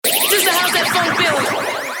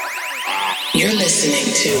You're listening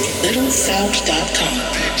to LittleSouth.com,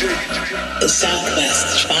 the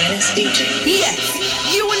Southwest's finest DJ. Yes,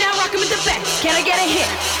 you are now rocking with the best. Can I get a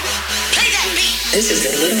hit? Play that beat. This is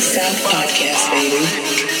the Little South Podcast, baby.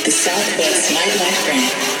 The Southwest Nightlife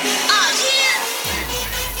brand. Oh, yeah.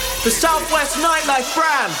 The Southwest Nightlife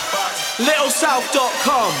brand.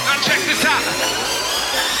 LittleSouth.com. Now check this out.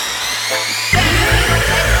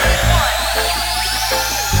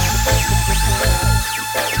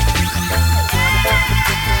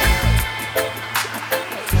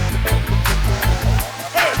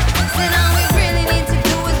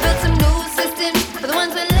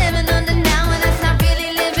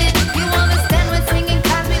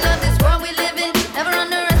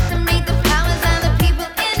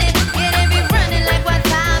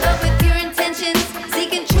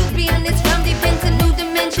 Seeking truth beyond this from deep into new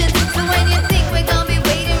dimensions. So when you think we're gonna be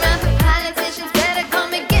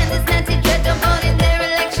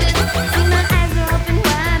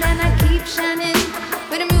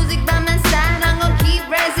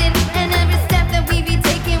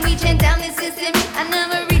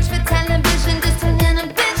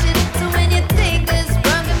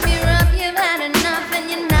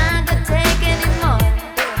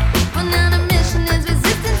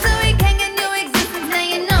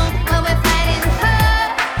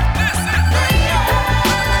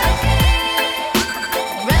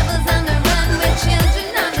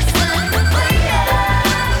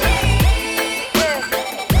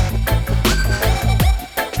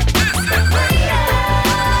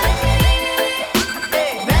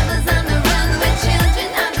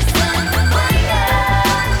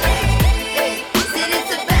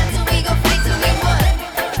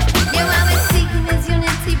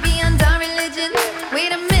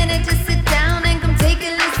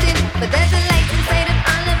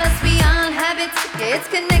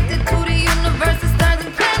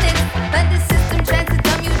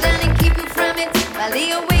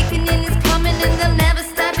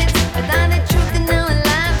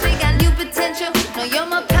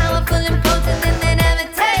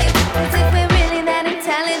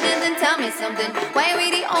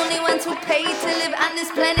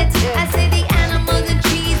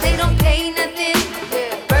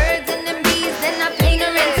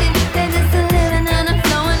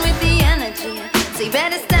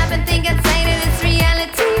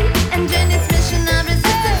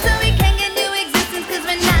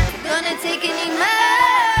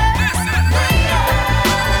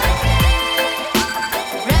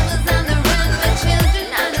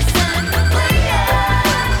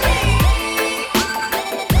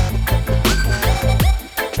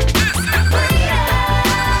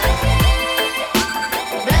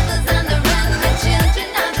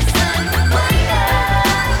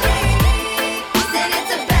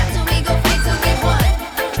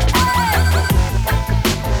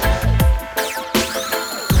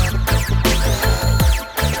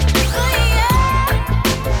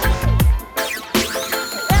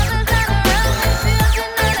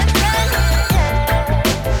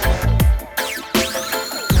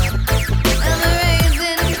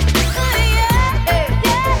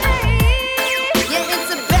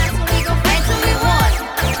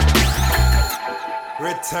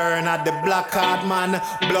Return of the black card man,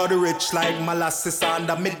 blood rich like molasses on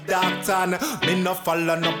the mid-dark tan. Me no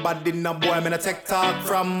follow nobody, no boy, me no take talk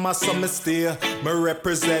from my summer stay. Me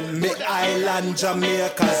represent me island,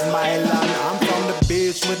 Jamaica's my land. I'm from the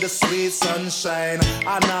beach with the sweet sunshine,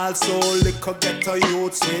 and also liquor get to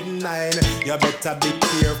youths with 9. You better be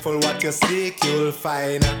careful what you seek, you'll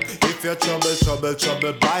find. If you're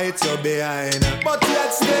trouble, bite you behind. But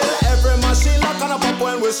yet still, every machine lock on a pop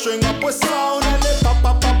when we string up with sound. And they pop,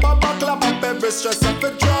 clap up every stress of the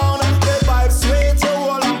drown. The vibe sweet, you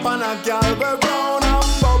roll up on a gal we round. And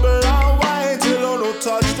bubble and wine till you no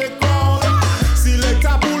touch the ground. Select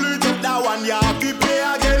a pull it up, that one you have to play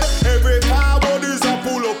again. Every power is a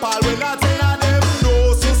pull up, all we not in a them.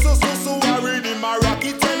 No, so I read in my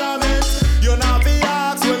rocky tenement. You not be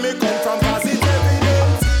asked when me come from, cause it's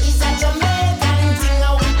evident. It's a Jamaican thing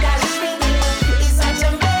with that rhythm. It's a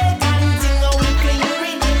Jamaican thing with clean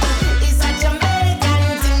rhythm. It's a Jamaican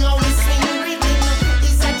thing with swing rhythm.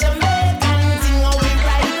 It's a Jamaican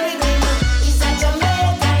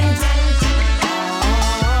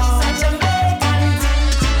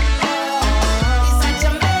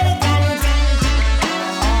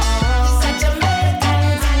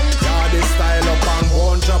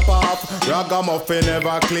off. Ragamuffin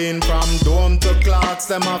never clean from dome to clocks.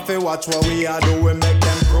 Them have to watch what we are doing, make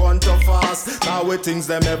them grown too fast. Now we things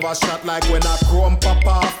them ever shot like when a chrome pop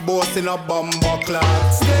off, both in a bumbo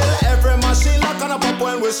clock. Still every machine lock on a pop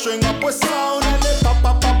when we string up with sound. And they pop,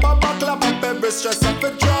 clap up every stress up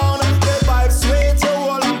the drown. They vibe sweet, you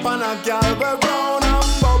hold up on a gal we round.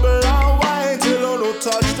 And bubble and wine till you no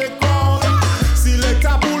touch the ground. Select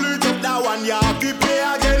a pull it up that one, you have to play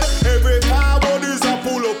again. Every cardboard is a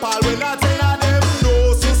pull up, all when I ten of them.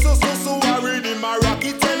 No, so I read in my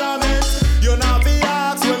rocky tenement. You not be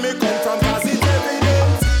asked when me come from, cause it's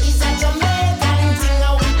evident. It's a Jamaican thing,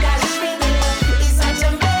 we dash rhythm. It's a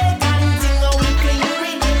Jamaican thing, we clean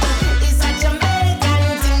rhythm. It's a Jamaican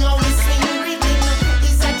thing, we swing rhythm.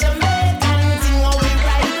 It's a Jamaican thing, we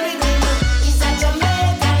ride rhythm. It's a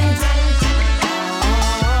Jamaican thing.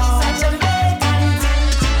 It's a Jamaican thing.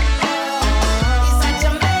 It's a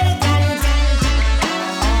Jamaican thing.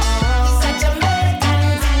 It's a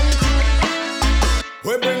Jamaican thing.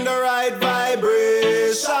 We bring the right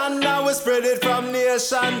vibration, now we spread it from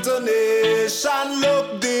nation to nation.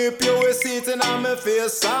 Look deep, you will see it in my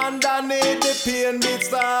face. Underneath the pain beats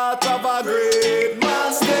the heart of a great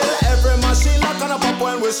man. Still every machine lock on a pop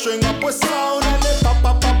when we string up with sound. And they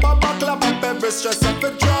pop, clap up every stress up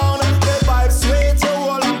the drown. They vibe sweet, you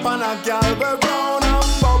hold up on a gal we round. And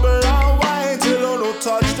bubble and wine till you no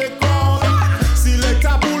touch the ground. Select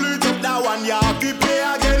a pull it up that one, you have to play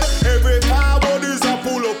again. Every cardboard is a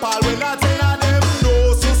pull up, all when I ten of them.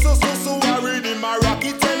 No, so I read in my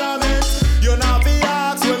rocky tenement. You not be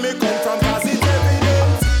asked when me come from, cause it's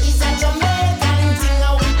evident. It's a Jamaican thing,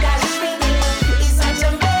 we dash rhythm. It's a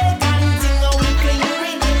Jamaican thing, we clean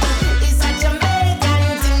rhythm. It's a Jamaican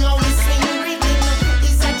thing, we swing rhythm.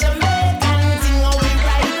 It's a Jamaican thing, we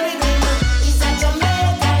ride rhythm. It's a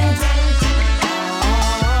Jamaican thing.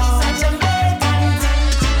 It's a Jamaican thing.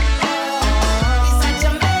 It's a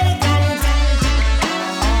Jamaican thing.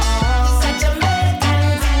 It's a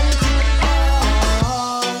Jamaican thing.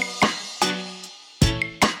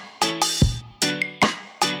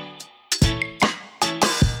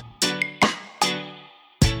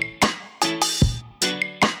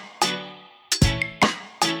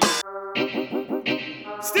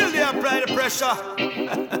 Still they apply the pressure.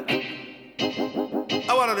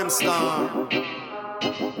 I one of them star.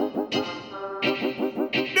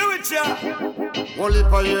 Do it, yeah. Only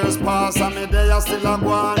for years pass and me they are still a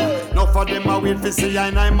gone. No for them a wait for see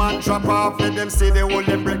I man drop off. Let them see the whole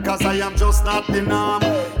them break cause I am just not the norm.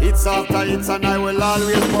 It's after it's and I will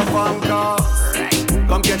always perform cause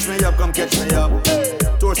come catch me up, come catch me up.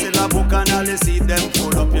 Tour in a book and all you see them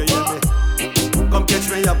full up, you hear me? Come catch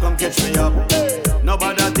me up, come catch me up.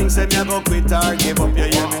 Nobody thinks say me a go quit or give up, you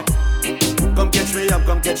hear me? Come catch me up,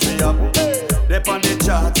 come catch me up. They on the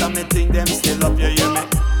charts and me think them still up, you hear me?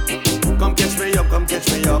 Come catch me up, come catch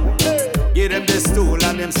me up. Give them the stool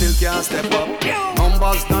and them still can't step up.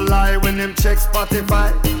 Numbers no lie when them check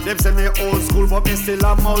Spotify. Them say me old school but me still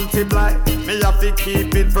a multiply. Me have to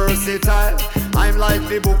keep it versatile. I'm like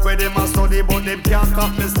the book where them a study but them can't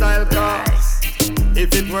copy style cause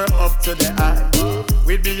if it were up to the eye,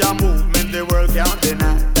 we'd be a movement the world can't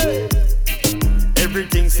deny.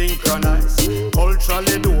 Everything synchronized,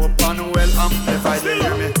 culturally dope and well amplified, you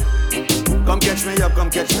hear me? Come catch me up, come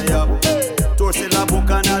catch me up. Tour in a book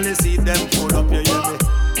and all you see them full up, you hear me?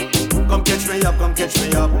 Come catch me up, come catch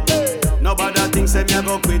me up. Nobody thinks say me a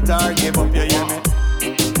go quit or give up, you hear me?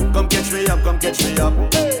 Come catch me up, come catch me up.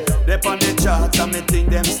 They on the charts and me think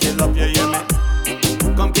them still up, you hear me?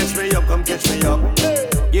 Come catch me up, come catch me up.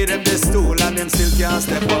 Give them the stool and them still can't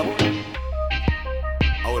step up.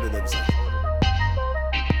 How did them say?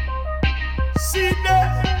 See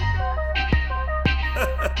that?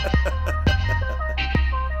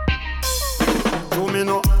 Do me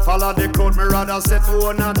no follow the crowd, me rather set for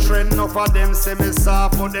on a trend. Enough of them say me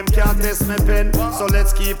soft, but them can't test me pen. So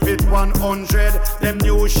let's keep it 100. Them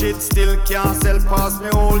new shit still can't sell past me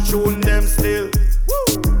old tune, them still.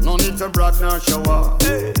 No need to brag nor show off.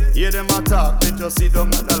 Hear them attack, me just see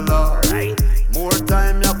them at the law. More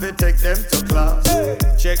time you have to take them to class.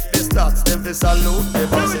 Check the stats, them fi salute the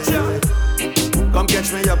boss. Come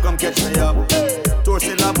catch me up, come catch me up. Tour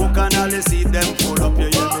in a book and all you see them full up, you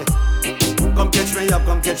hear me? Come catch me up,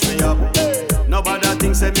 come catch me up. Nobody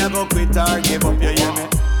thinks say me a go quit or give up, you hear me?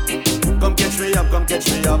 Come catch me up, come catch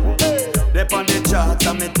me up. They on the charts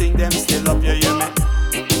and me think them still up, you hear me?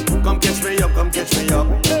 Come catch me up, come catch me up.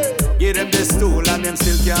 Give them the stool and them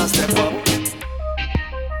still can't step up.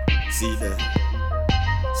 See there,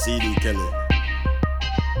 CD Kelly,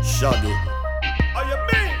 Shaggy. Are you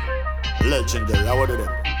mean? Legendary, how are them?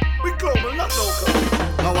 We global, not local.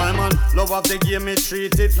 Now I'm on love of the game, me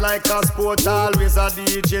treat it like a sport. Always a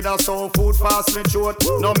DJ, that's how food pass me throat.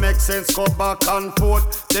 No make sense, go back and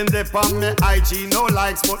forth. Them dip on me IG, no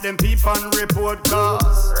likes, but them peep and report.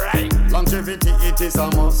 Cause longevity, it is a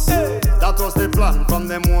must. That was the plan from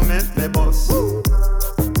the moment me bust.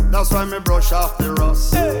 That's why me brush off the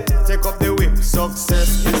rust. Take up the whip,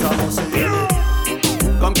 success is a must.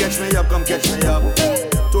 Come catch me up, come catch me up.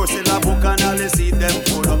 Toast in a book and all you see them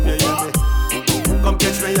full up, you hear me? Come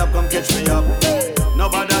catch me up, come catch me up.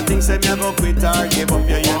 Nobody thinks that me a go quit or give up,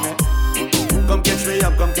 you hear me? Come catch me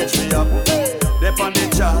up, come catch me up. They on the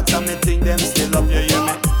chart and me think them still up, you hear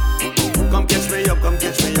me? Come catch me up, come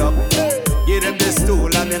catch me up. Give them the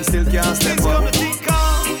stool and them still can't step up.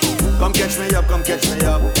 Come catch me up, come catch me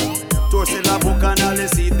up. Toast in a book and all you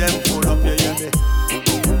see them full up, you hear me?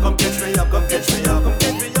 Come catch me up, come catch me up.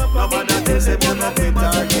 Nobody thinks they wanna quit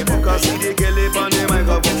or give up. Cause see the girl live on the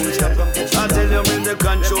microphone. I tell you when the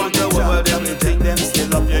control the world, them me think them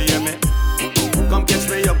still up, you hear me? Come catch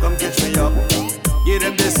me up, come catch me up. Give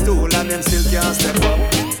them the stool and them still can't step up.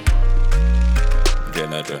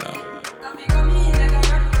 Jenna.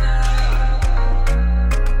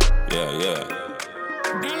 Yeah.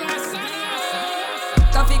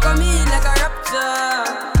 Coffee come in like a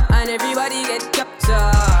rapture, and everybody get captured.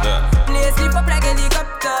 Yeah. Play slip up like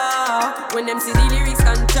helicopter, when them see the lyrics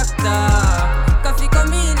constructor. Coffee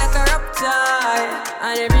come in like a rapture,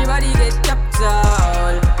 and everybody get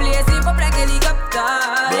captured. Play slip up like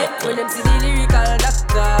helicopter, when them see the lyrical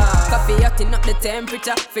doctor. Coffee acting up the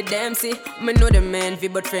temperature for them see. Me know the man fi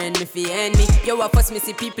but friend me fi enemy. Yo a fuss me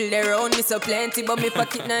see people around me so plenty, but me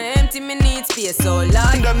pocket na empty, me need space so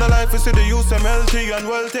large. Them no life, we see the youth them healthy and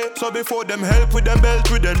wealthy. So before them help with them belt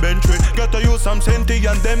with them Bentley, got to use some senti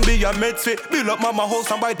and them be a medfit. Build up mama house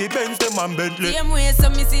and buy the Benz them and Bentley. Same way so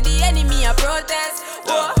me see the enemy a protest.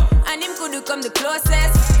 Whoa, and him could come the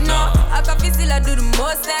closest. No, I can feel still I do the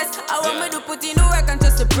mostest. I want me to put in the work and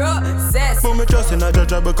trust the process. But me trust in a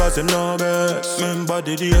judge because him know best. Remember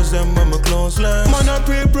the days them when me closeless. Man I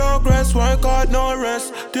pre-progress, work hard no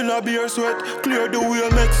rest. Till I beer sweat, clear the way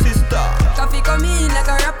make sister. Coffee come in like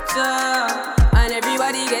a rapture, and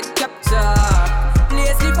everybody get captured. Play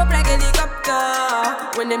slip up like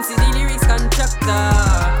helicopter, when them see the lyrics constructor.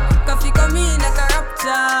 Coffee come in like a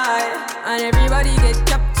rapture, and everybody get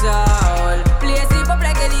captured. Play slip up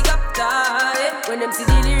like helicopter, when them see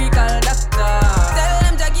the lyrical doctor. Tell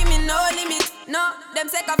them to give me no limit. No, them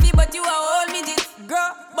say coffee but you a whole midget.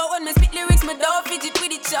 Girl, but when me spit lyrics me don't fidget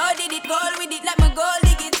with it. Sure did it, goal with it like my goal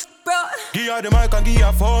dig it. Bro, give her the mic and give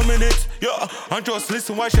her 4 minutes. Yeah, and just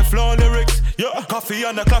listen while she flow lyrics. Yeah, coffee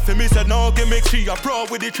and the coffee, me said no gimmick. She a pro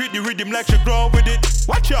with it, treat the rhythm like she grow with it.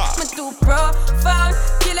 Watch out. me too profound.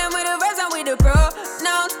 Kill them with the verse and with the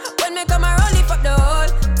pronouns. When me come around, lift up the whole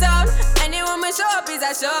town. Anyone me show up is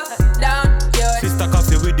a showdown. Yeah. Sister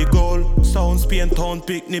coffee with the goal. Sound Spain town,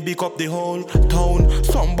 pick me pick up the whole town.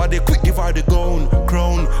 Somebody quick give her the gown.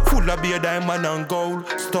 Crown, full of beer, diamond and gold.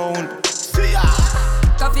 Stone. See ya.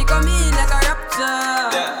 Coffee come in like a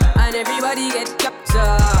rapture, and everybody get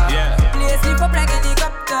captured. Play slip up like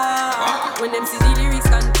helicopter, when them see the lyrics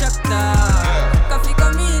constructor. Coffee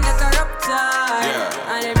come in like a rapture,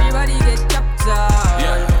 and everybody get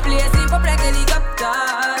captured. Play slip up like helicopter,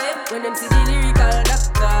 when them see the lyrical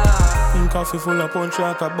doctor. Coffee full of punch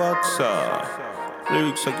like a boxer.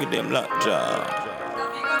 Lyrics I give them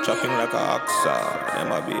lockjaw. Chopping like a oxa.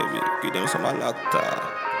 Them a baby, give them some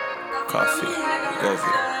lacta. Coffee,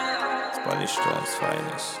 Govy, Spanish Town's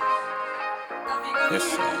finest. Yes,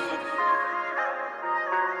 sir.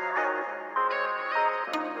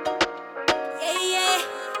 Yeah.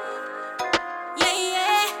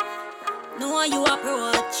 Know you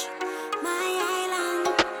approach my island.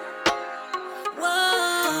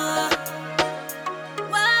 Whoa,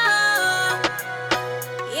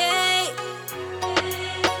 yeah.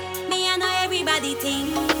 Me and everybody think.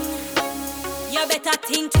 You better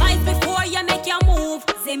think twice before you make your move.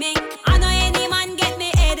 See me, I know any man get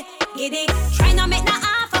me head giddy. Try not make no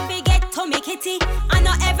half and forget to make kitty. I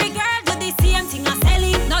know every girl do the same thing I sell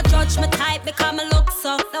it. No judge me type because me look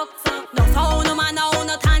so. No phone, no man, no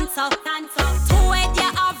tan so. 2 head you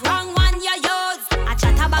have wrong one you use. I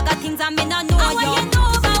chat about things and me no know you. How you know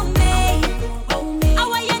about me?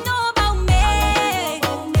 How you know about me?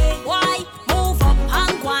 Why move up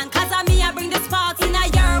and go on? 'Cause of me I bring the sparks in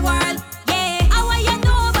your world. How you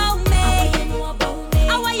know about me?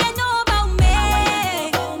 How you know about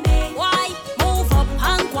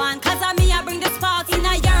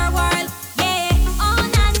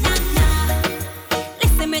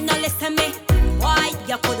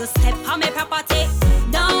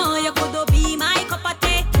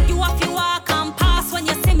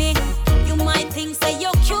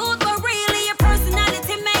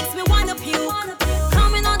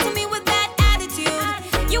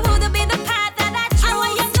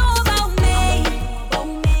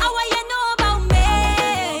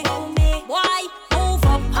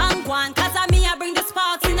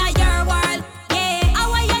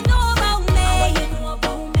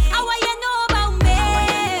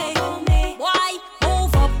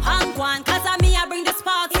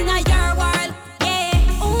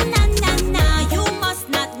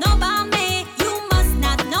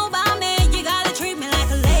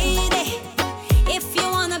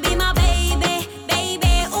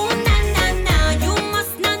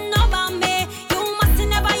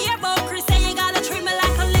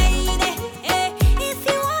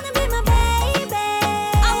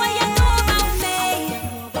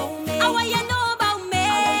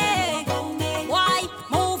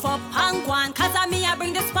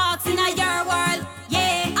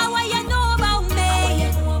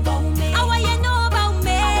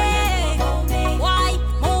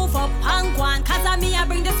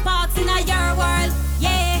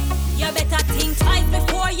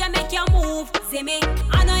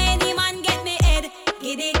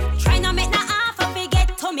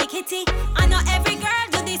vanity. I know every girl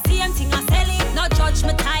do the same thing. I sell it. No judge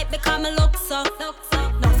me type because me look so. No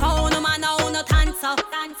phone, no man, no answer.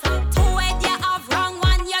 Two head you have wrong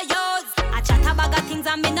one you use. I chat about things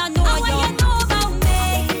and me no know you. How you know about me?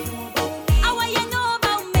 How you know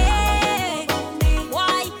about me?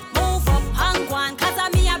 Why move up and go on? 'Cause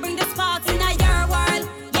of me I bring the sparks in your world.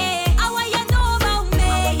 Yeah. How you know about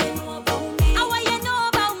me? How you know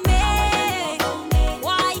about me?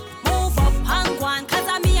 Why move up and go on? 'Cause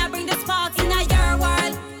of me I bring the sparks in your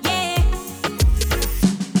world. Yeah.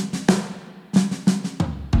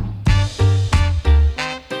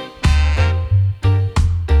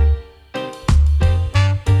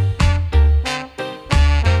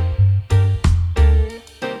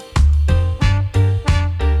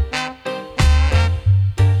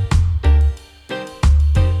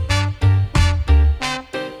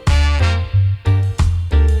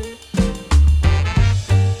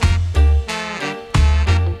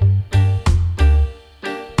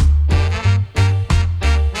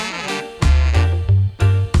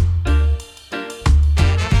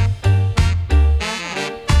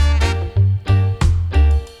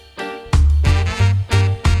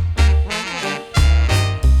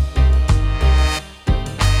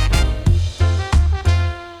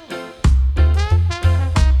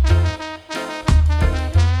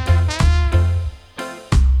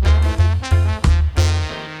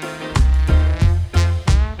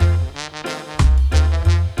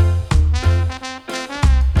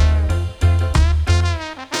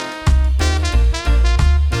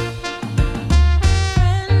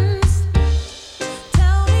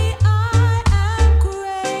 Tell me I am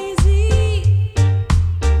crazy,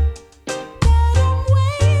 that I'm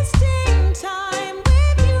wasting time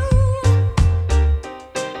with you.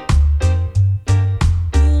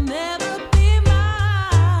 You'll never be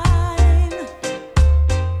mine.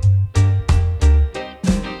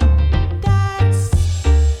 That's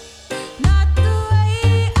not the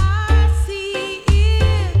way I see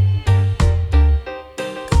it.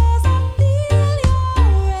 'Cause I feel you're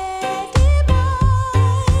already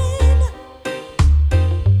mine.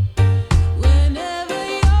 Whenever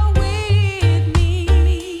you're with me,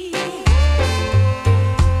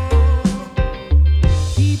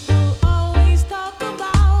 people always talk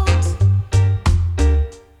about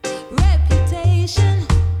reputation.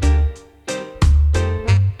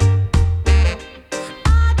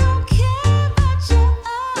 I don't care about your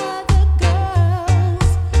other girls.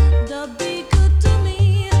 They'll be good to me.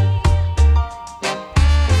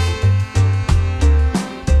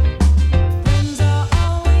 Friends are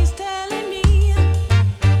always telling me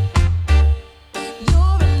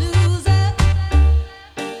you're a loser.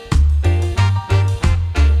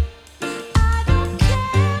 I don't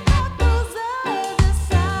care about those other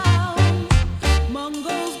sounds.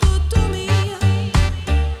 Mongo's good to me.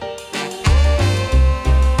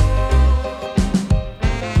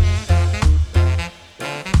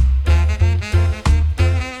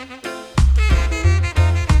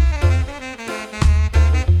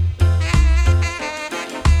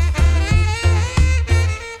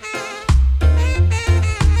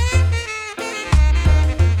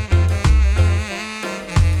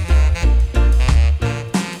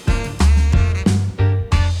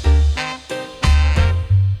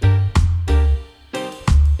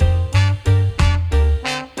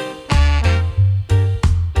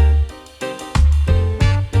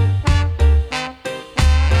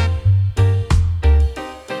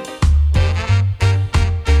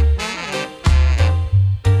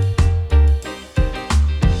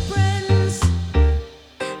 Friends,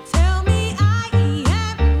 tell me I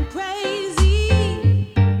am crazy,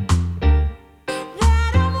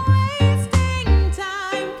 that I'm wasting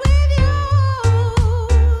time with you.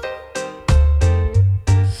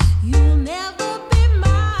 You'll never be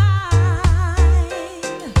mine.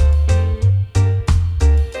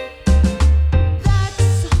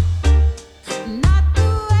 That's not the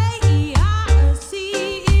way I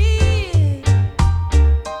see it.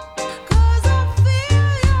 'Cause I feel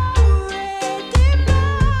you're already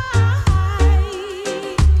mine.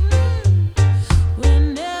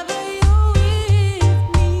 Whenever you're with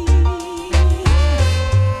me,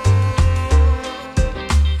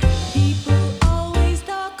 people always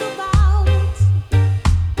talk about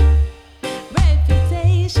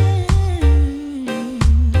reputation.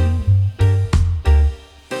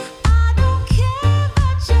 I don't care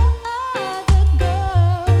about your other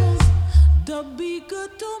girls. They'll be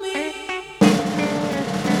good to me.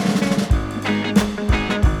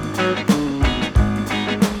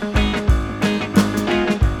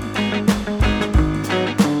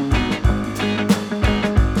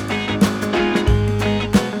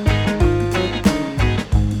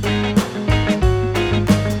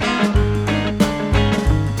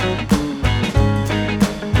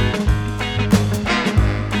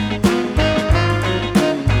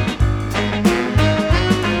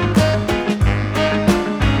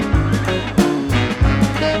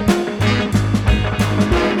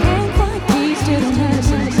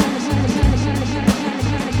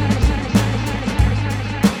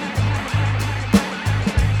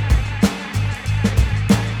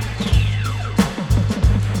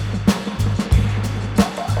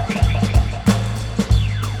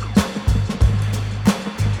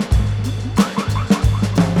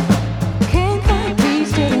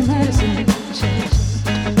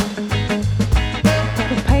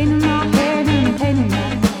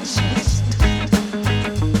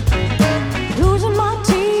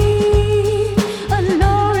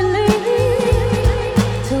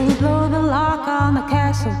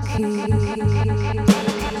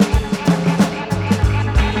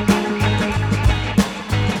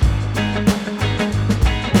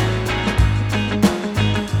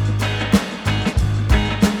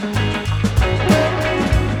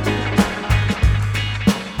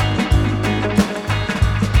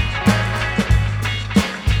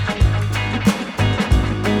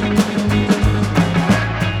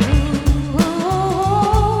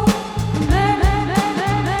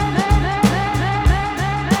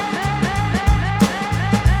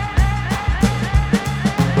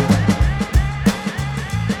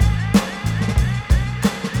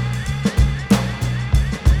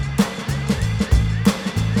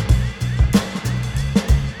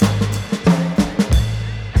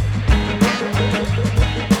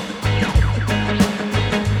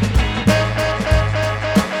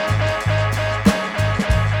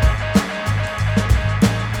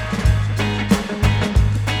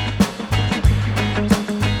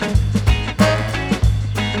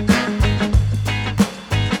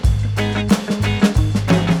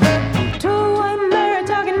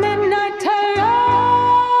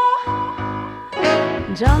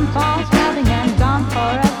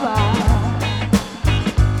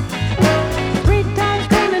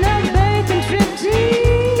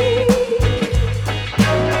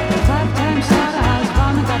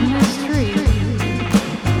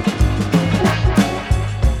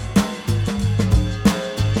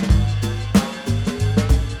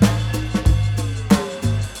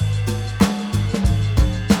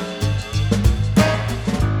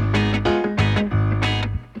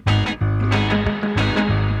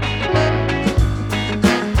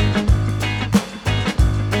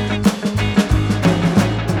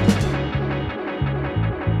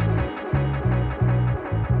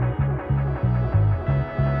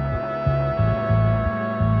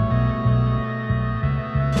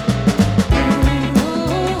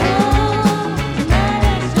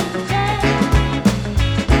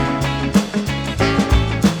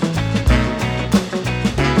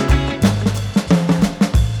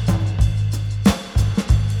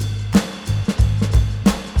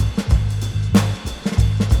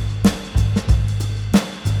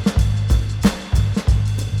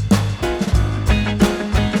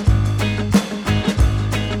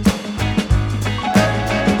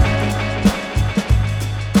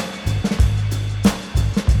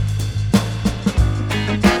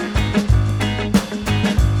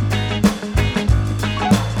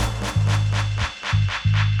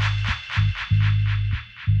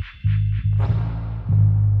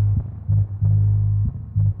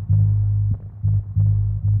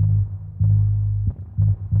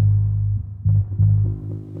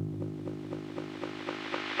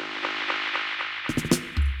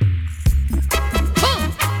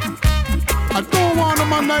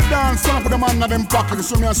 I dance, stand up with the man in them pocket.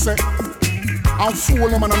 So me I say, I'm fool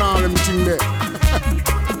them and all them thing there.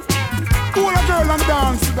 Fool a girl and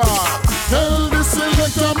dance to that. Tell the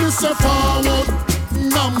selector me say forward,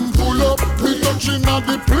 nam pull up. Me touching at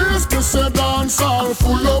the place, me say dance all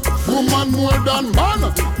full up. Woman more than man,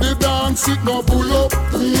 the dance it no pull up.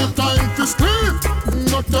 No time to sleep,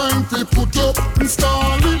 no time to put up.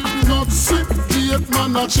 Install it, not sit, gate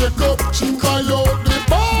man a check up. Buy out the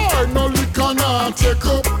bar, no liquor not take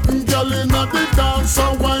up. Girl inna the dance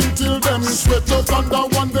and wine till them sweat up. And the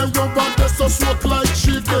one day you back there so sweat like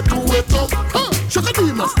she get wet up. Shaka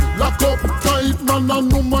demons, lock up tight man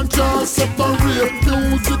and no man can't separate.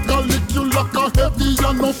 Musically you like a heavy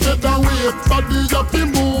and no featherweight. Body happy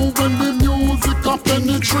move when the music a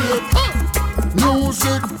penetrate.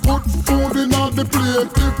 Music put food in all the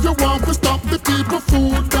plate. If you want to stop the people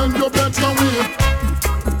food, then you better wait.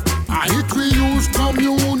 It we use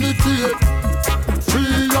communicate.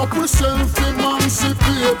 Free up yourself,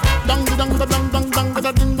 emancipate. Dang dang dang dang dang dang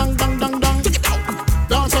dang dang dang dang dang.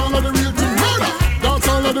 Dance all of the real thing murder. Dance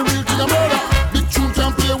all of the real thing murder. Big tune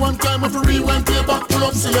can play one time if you rewind, play back, pull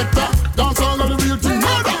up selector. Dance all of the real thing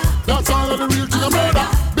murder. Dance all of the real thing murder.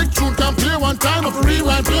 Big tune can play one time if you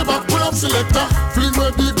rewind, play back, pull up selector. Fling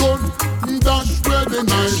where the gun, dash where the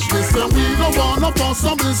knife. Me say we no wanna pass,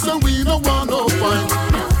 and me say we no wanna fight.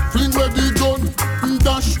 Fling where the gun,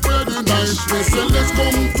 dash where the knife. Me say let's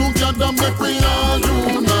come together, make we all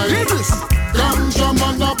unite. Ganja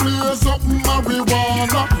man a blaze up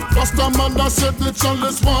marijuana. Rasta man a set the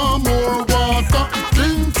chalice for more water.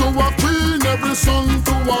 King to a queen, every son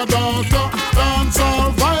to a daughter. Dance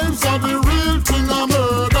all vibes are the real thing a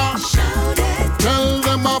murder. Tell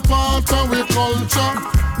them apart and we culture.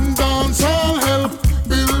 Dance all help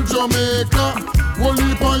build Jamaica. We'll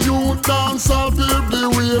leap on you, dance all build the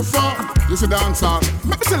wafer. You see dance all,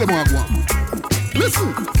 let me tell them what I want.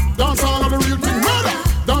 Listen, dance all of the real thing murder.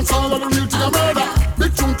 Dance all of the real thing a murder.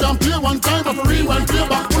 Big tune can play one time, but for rewind, play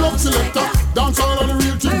back, pull up selector. Dance all of the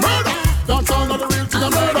real thing murder. Dance all of the real thing a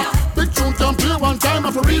murder. Big tune can play one time,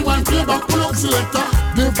 but for rewind, play back, pull up selector.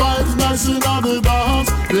 The vibes nice in the dance.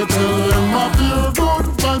 You tell them I feel good,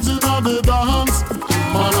 vibes in the dance.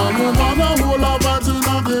 Man and woman and whole of vibes in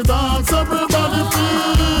the dance. Everybody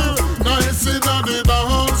feel nice in the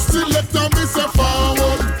dance. Selector me say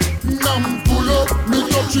forward, nam pull up. Me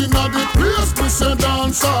touching at the place, me say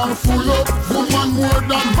dance all full up. Woman more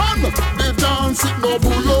than man, the dance it no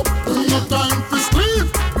bull up. No time for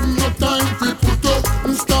sleep, no time for put up.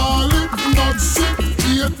 Install it, not sick,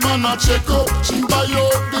 gate man a check up. Buy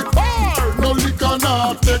out the bar, no liquor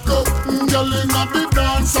not take up. Girl inna the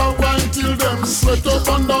dance and wine till them sweat up.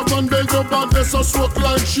 And the one day your body so sweat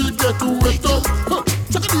like she get wet up.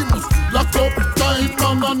 Check the demons, lock up tight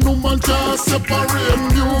man and no man can't separate.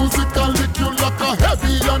 Music and lick you like a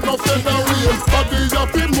heavy and no featherweight. Body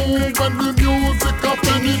happy move when the music a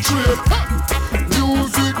penetrate.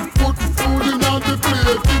 Music put food in all the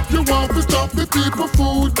plate. If you want to stop the people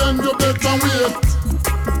food, then you better wait.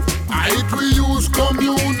 It we use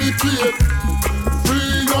communicate.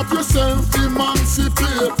 Free up yourself,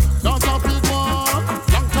 emancipate. That's a big one.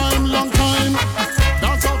 Long time, long time.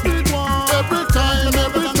 That's a big one. Every time,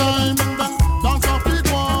 every time. That's a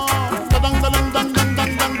big one. Dang dang dang dang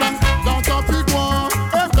dang dang dang. That's a big one.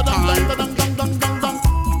 Dang dang dang dang dang dang dang.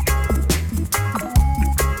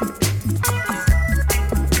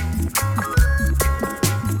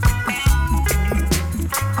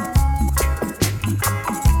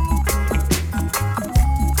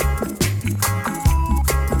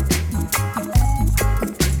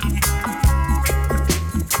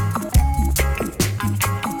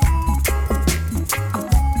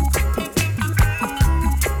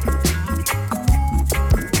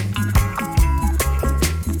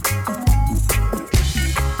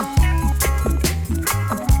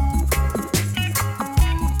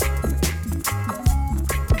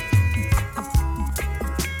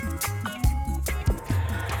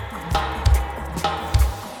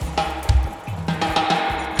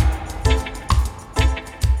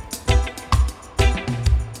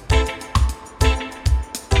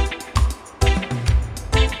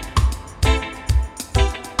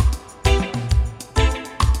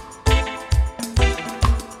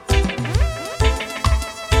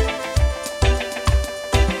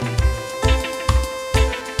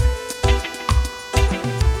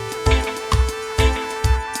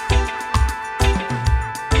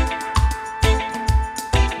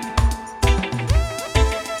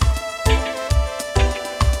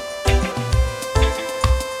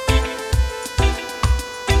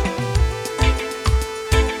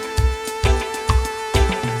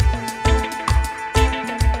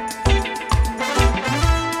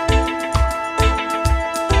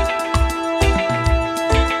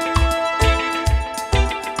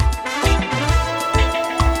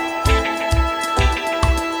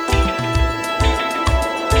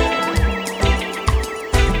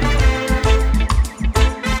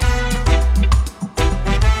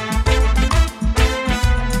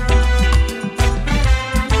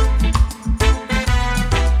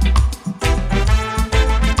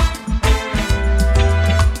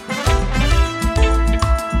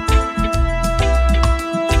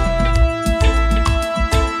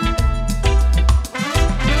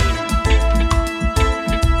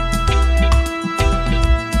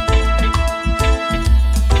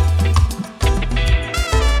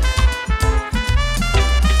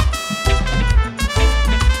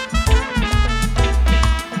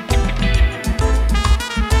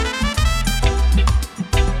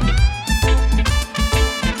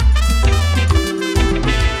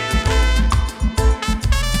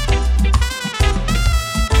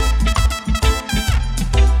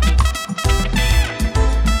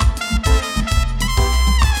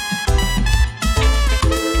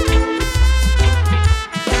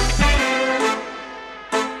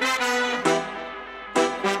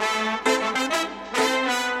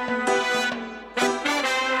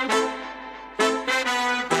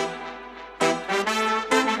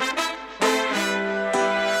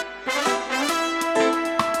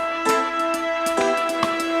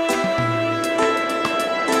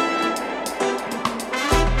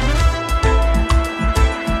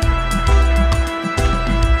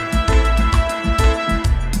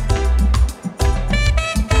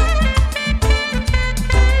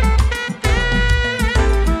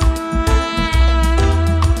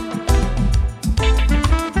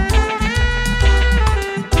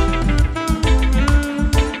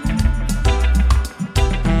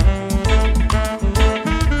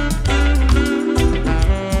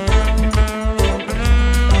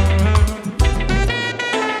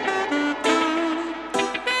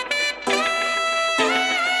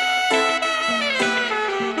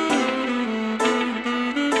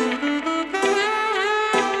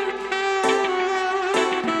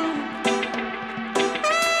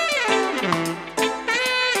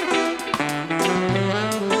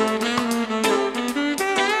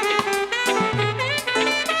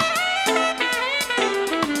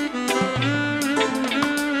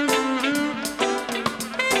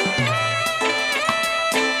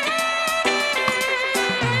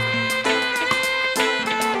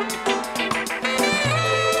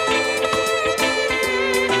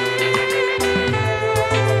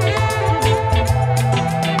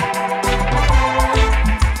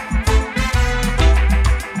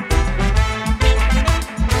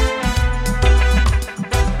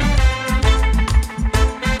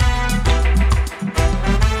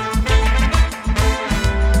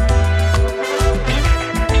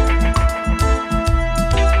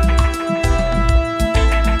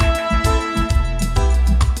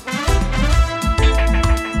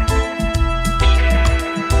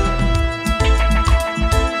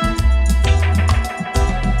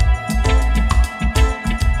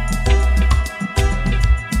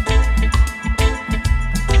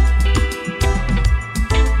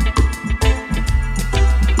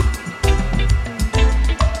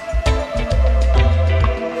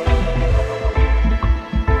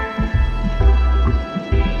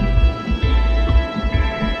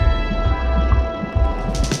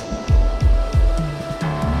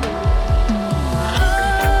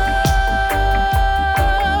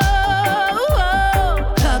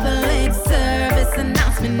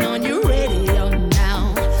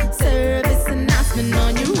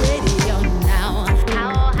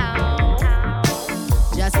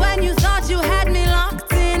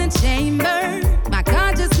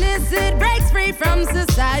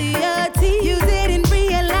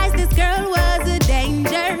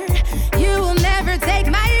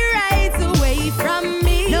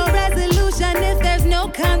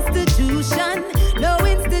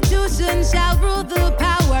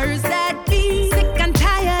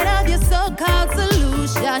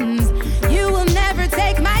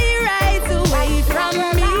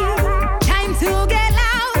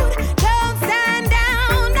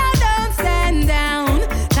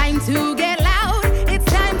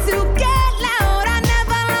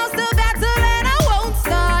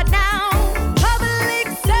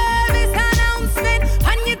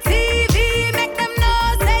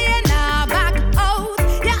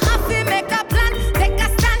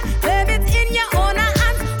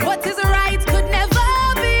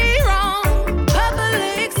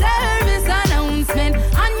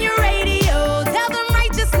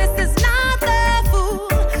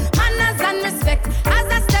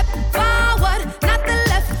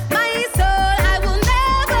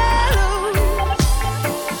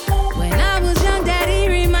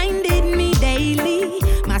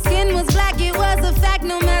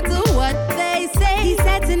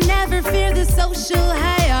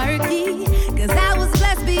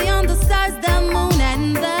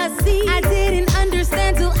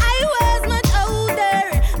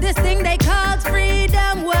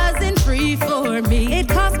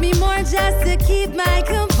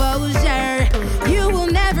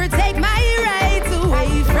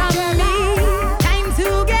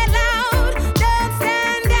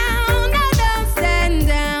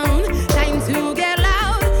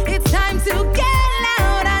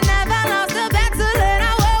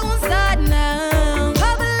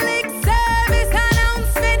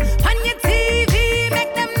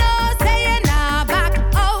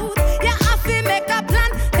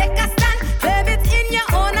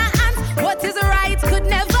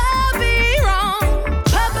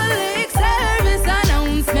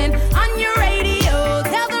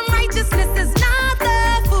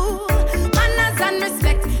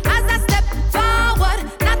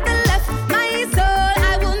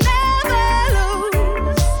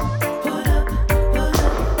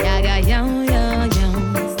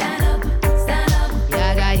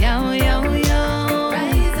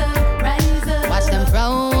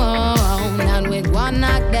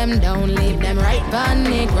 them down, leave them right on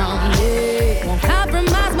the ground. Yeah. Won't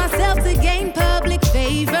compromise myself to gain public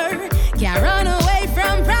favor. Can't run away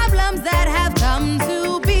from problems that have come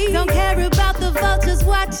to be. Don't care about the vultures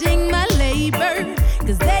watching my labor,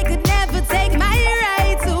 cause they could never take my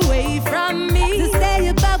rights away from me. To stay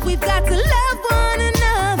above, we've got to love one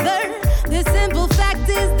another. The simple fact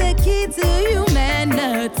is the key to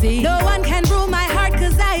humanity. No one can rule my heart,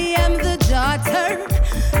 cause I am the daughter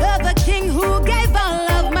of a king who gave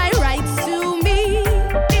all of my rights to me.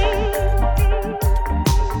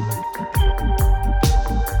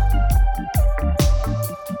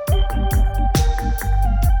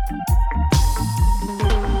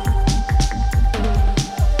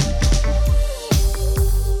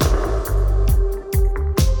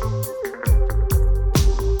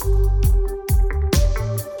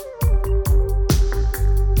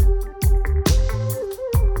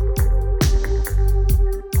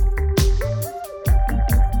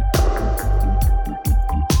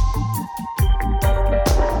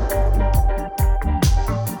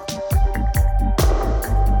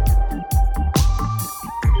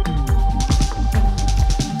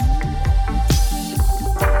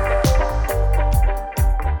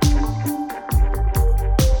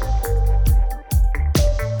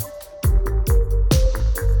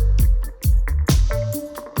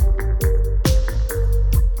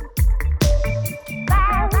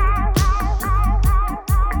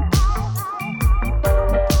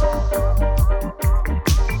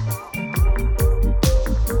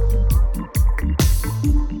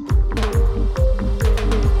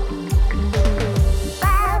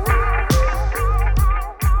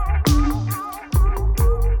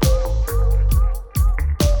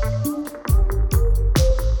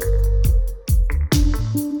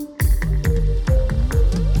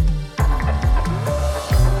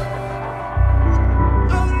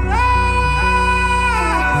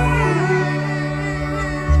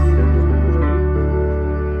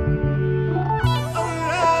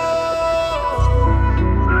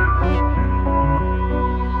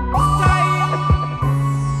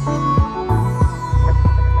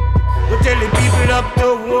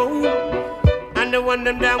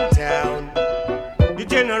 Them downtown, the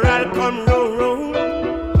general come round,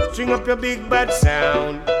 string up your big bad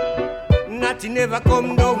sound. Nothing never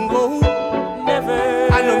come down, go. Never.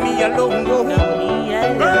 I know me alone, go.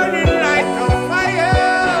 Burning like a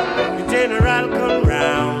fire. The general come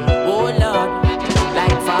round. Oh Lord,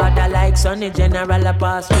 like father, like son, the general a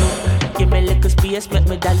pass through. Give me little space, make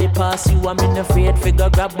me dolly pass you. I'm in afraid figure,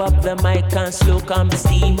 grab up the mic and slow. Come be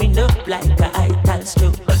steaming up like a ital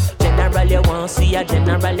stroke. General you want see a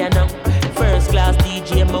general you know. First class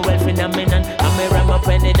DJ, my well phenomenon. I'm a ram up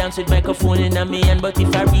when they dance with microphone in a me hand. But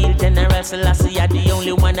if a real general Selassie, you're the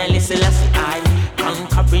only one I listen. I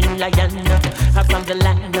conquering lion, I'm from the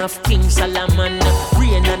land of King Solomon.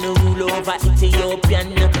 Reign and rule over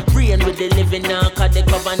Ethiopian. Reign with the living now, cause the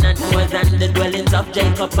covenant more than the dwellings of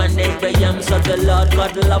Jacob and Abraham. So the Lord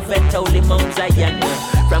God love it, holy Mount Zion.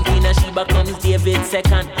 From Queen of Sheba comes David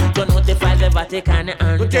second. Don't notify the Vatican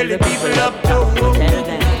and go tell the people up to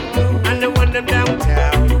and the one them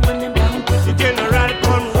downtown. The general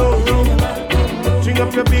come roll, string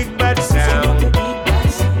up your big bad sound.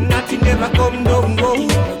 Nothing never come down, go.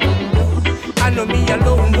 I know me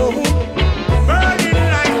alone, go. Burning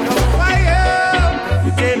like a fire.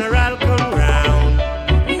 The general come round.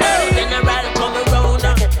 General come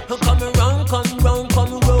around, come round.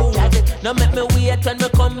 Now make me wait when me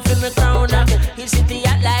come for me crown. His city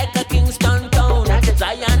act like a Kingston town.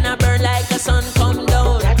 Zion a burn like a sun come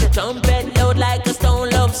down. Trumpet loud like a stone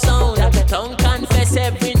love sound. Tongue confess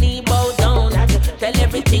every knee bow down. Tell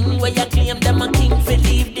everything where you claim them a king fi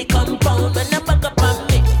leave the compound. When I back up on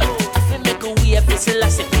me, I fi make a way fi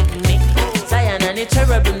Selassie with me. Zion and the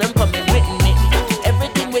cherubim them coming with me.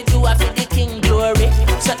 Everything we do I fi the king glory.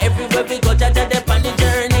 So everywhere we go, Jaja they on the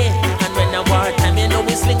journey. And when I war time, you know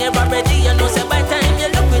we sling it already. You know say by time you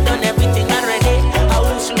look we done everything already. I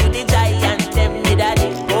will slew the giant them me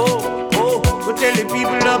daddy. Go tell the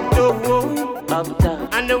people up to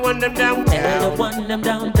and the one them downtown.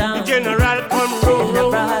 The general come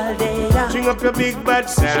roll. String up your big bad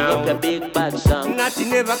sound. Nothing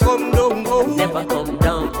never come down, go.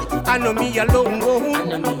 I know me alone, go.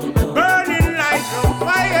 Burning like a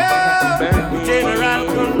fire. The general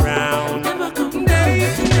come round. Never come down.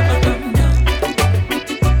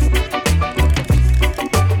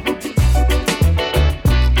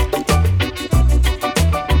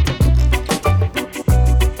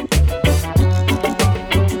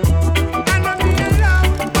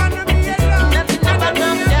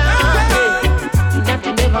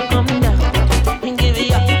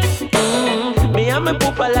 Me and my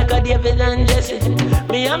poopa like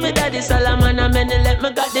the Solomon and many left.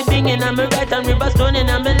 Me got the bing in my right and river stone in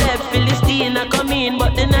my left. Philistine I come in,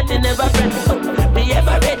 but the nothing never friend. Me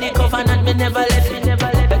ever ready covenant, me never left.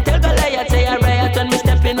 But tell Goliath say I riot when me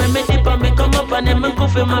step in. When me dip and me come up and then me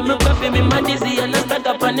goofy, man me puffy, me man dizzy and I stand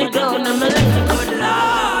up on the ground and me like good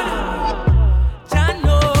Lord.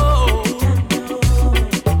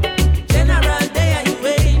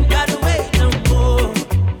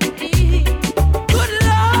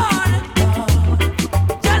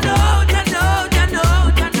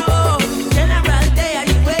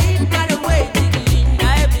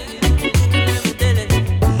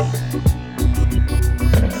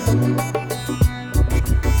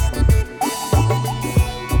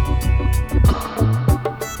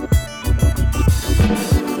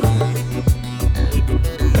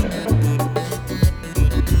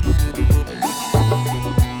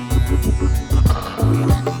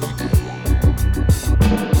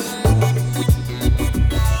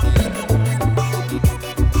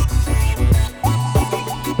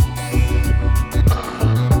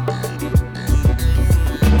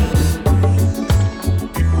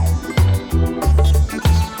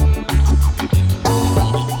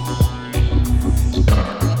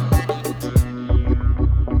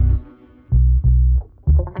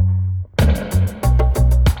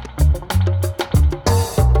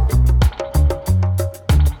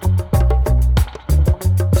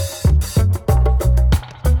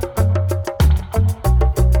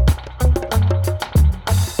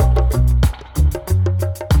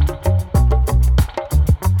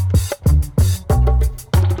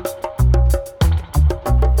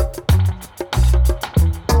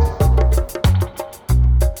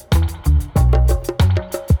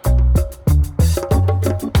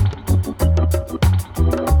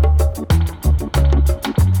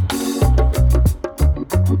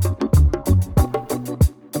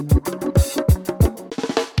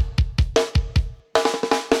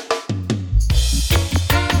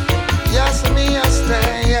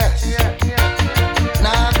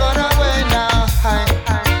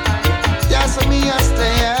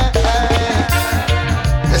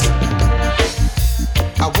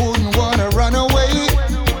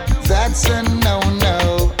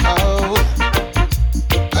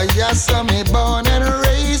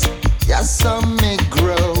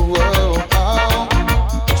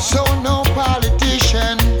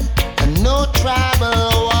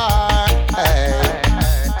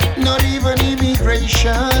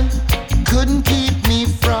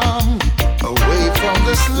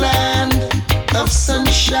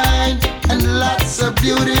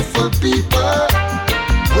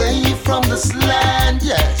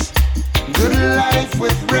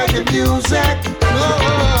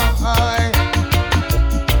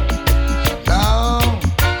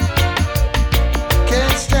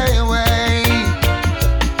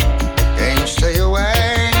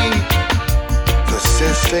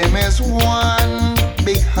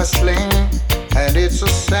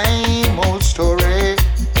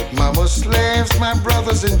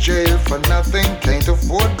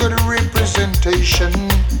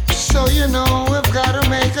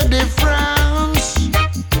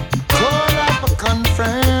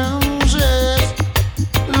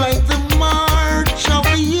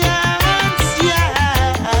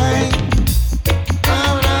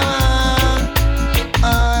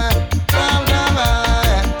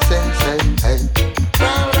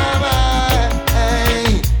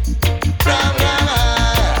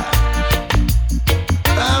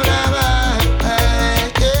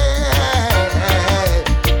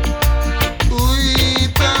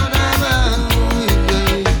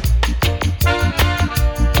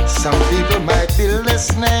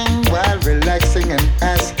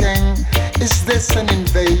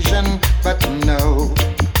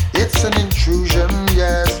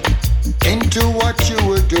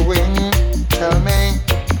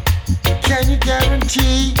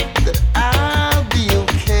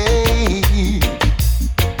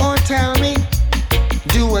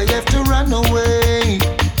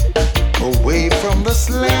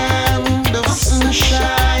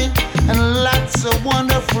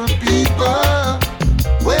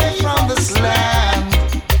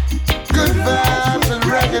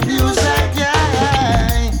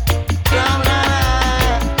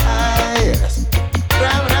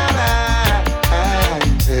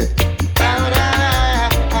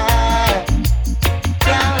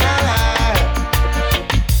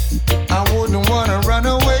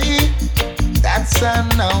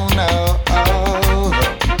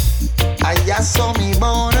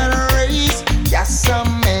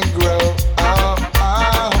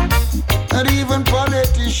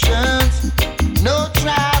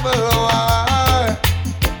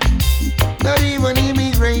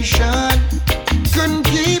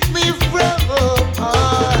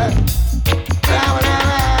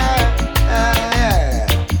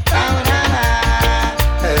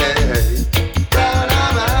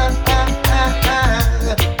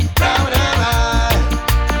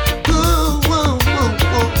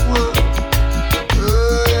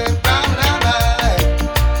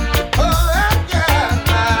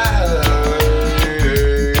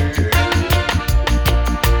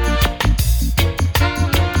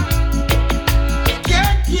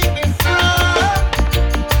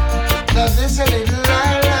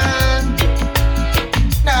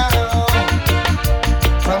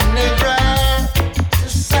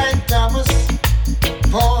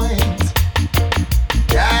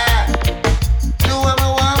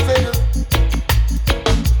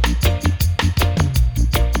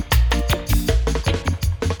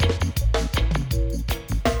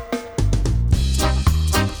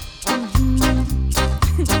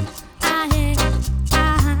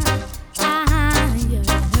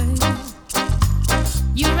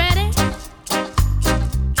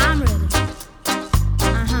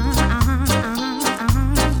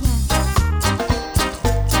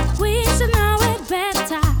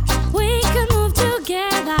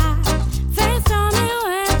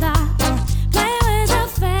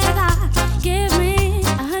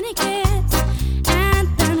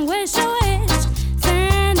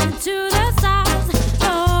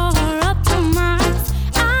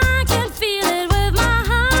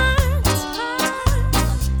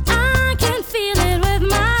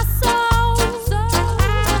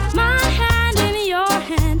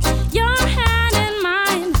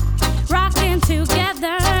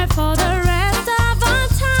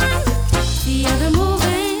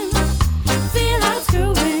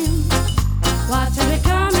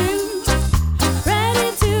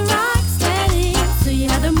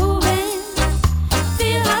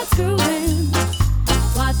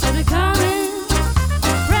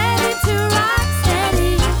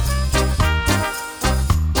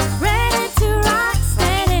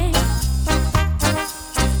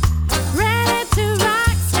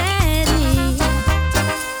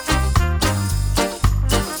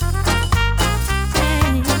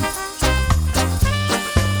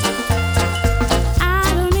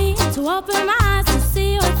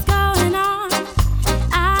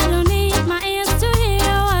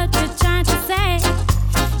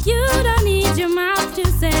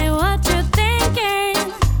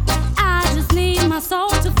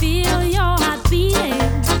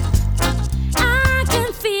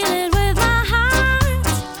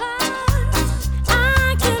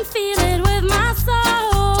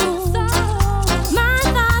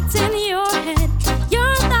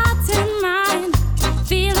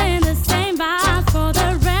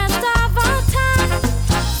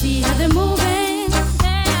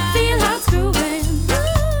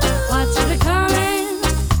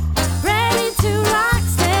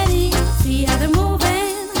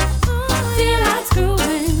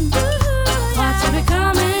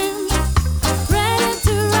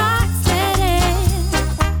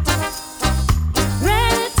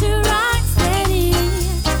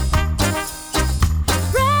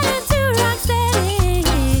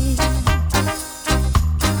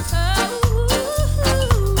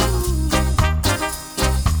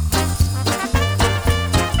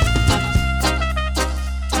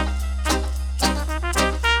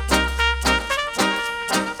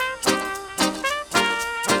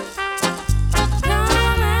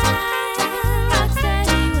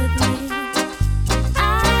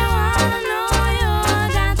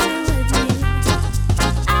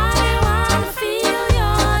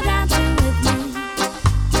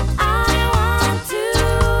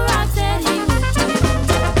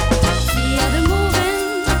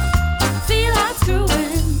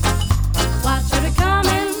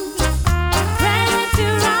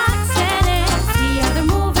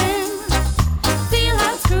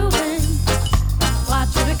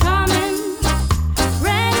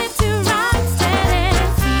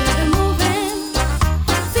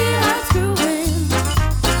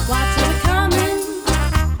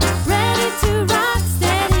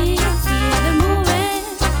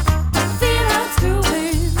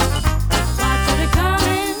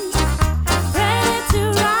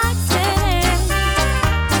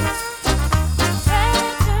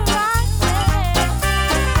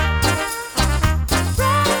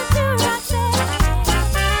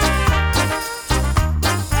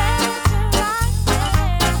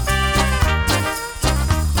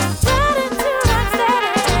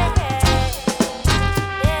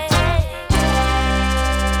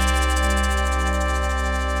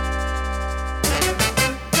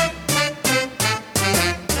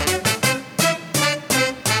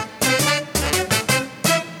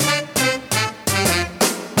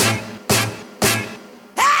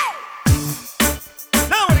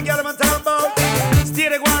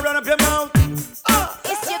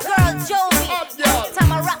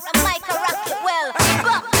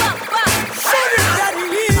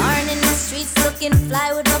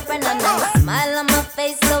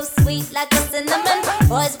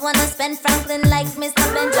 Ben Franklin like Mr.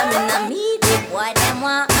 Benjamin. I meet it, boy, them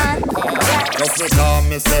want just because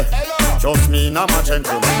me say, trust me, not my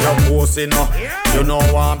gentleman. You're pussy no, you know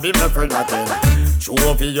want be my friend again. True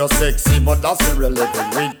for you're sexy, but that's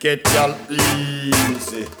irrelevant. Wicked girl,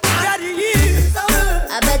 easy.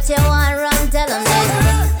 I bet you want run, tell them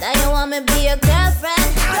that you want me be your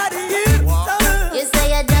girlfriend. You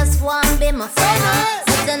say you just want be my friend,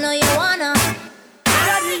 but I know you wanna.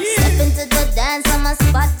 Step into the dance, I'm a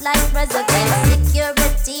spotlight president.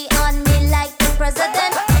 Security on me like the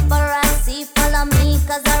president. Paparazzi follow me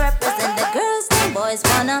cause I represent the girls and boys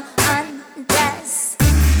wanna undress.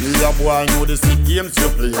 Me a boy know the sick games you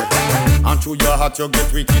play, and through your heart you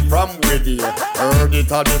get wicked from where they. Heard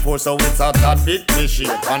it all before, so it's a tad bit cliche.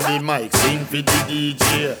 On the mic, sing for the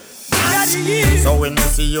DJ. So when me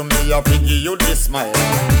see you, me a give you this smile.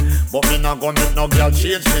 But me not gonna make no girl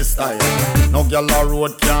change me style. No girl a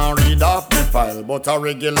road can't read off me file, but a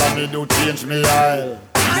regular me do change me aisle.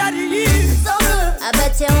 I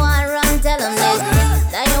bet you want run, tell them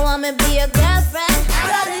that you want me be your girlfriend.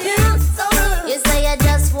 You say you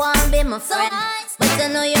just want be my friend, but I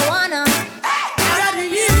know you wanna.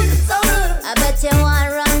 I bet you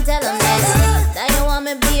want run, tell them that you want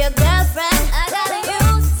me be your girlfriend.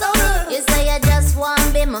 You say you just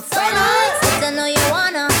want be my friend, but I know you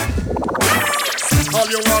wanna. All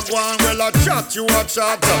you a go on, well a chat, you a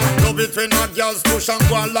chat. Love it when a girl's push and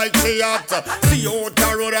go on like theater. See you out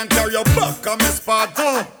the road and carry your back on me spot.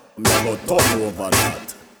 Me a go turn over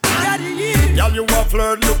that. Girl, you a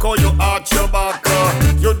flirt, look how you arch your back.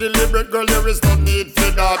 You deliberate, girl, there is no need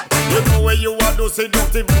for that. You know where you a do, say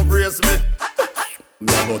don't even brace me.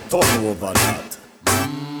 Me a go turn over that.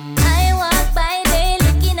 I walk by day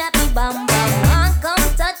looking at me bum bum. Want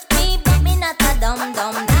come touch me, but me not a dum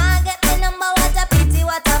dum. Nah get me number, what a pity,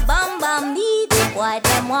 what a bum bum. Need it, why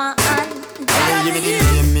them want Give me the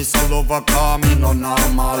name, Miss Lover, call me no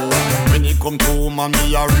normal. When it come to woman,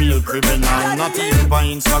 me a real criminal. Not even by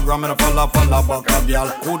Instagram, and follow back a girl.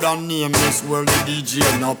 Coulda name Miss World, the DJ,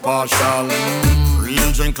 no partial.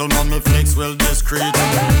 Real gentleman, me flex well discreet.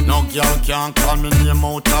 No girl can call me name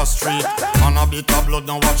out the street. On a bit of blood,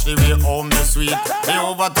 now watch the way how me sweet. Me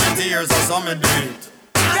over 20 years, I saw me do it.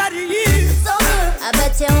 I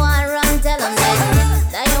bet you want run, tell them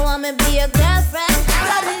that you want me be your girlfriend.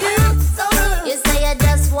 You say you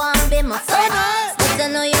just want be my friend, but I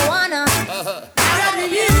know you wanna.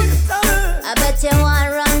 I bet you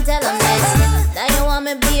want run, tell them that you want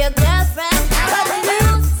me be your girlfriend.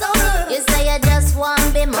 You say you just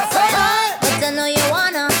want be my friend, but I know you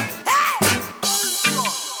wanna.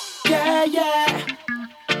 Yeah, yeah.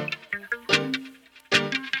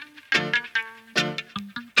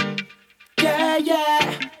 Yeah,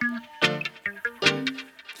 yeah.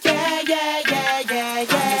 Yeah, yeah, yeah, yeah, yeah.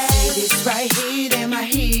 I'ma say this right here, then I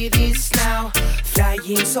hear this now.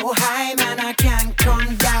 Flying so high, man, I can't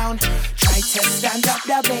come down. Try to stand up,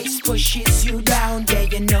 the bass pushes you down. Yeah,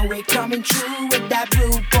 you know it coming true with that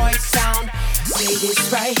rude boy sound. Say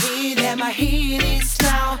this right here, then I hear this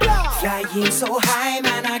now. Flying so high,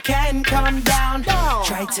 man, I can't come down.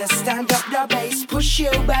 Try to stand up, the bass push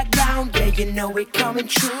you back down. Yeah, you know it coming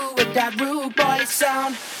true with that rude boy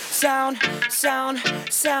sound. Sound, sound,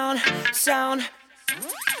 sound, sound.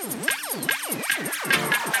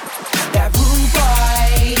 That rude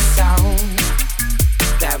boy sound.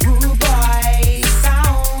 That rude boy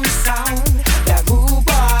sound, sound. That rude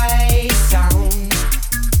boy sound.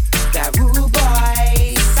 That rude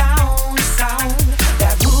boy sound, sound.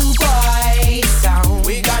 That rude boy sound.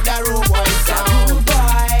 We got that rude boy sound. Rude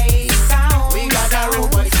boy sound. We got that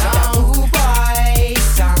rude boy sound. Rude boy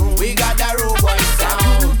sound. We got that rude boy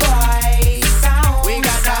sound. Rude boy sound. We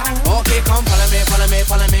got that. Okay, come follow me, follow me,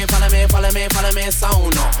 follow me, follow me, follow me, follow me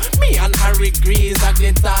sound. Me and Harry Grease at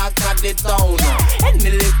the talk at the town.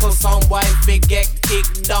 Any little sound boy fi get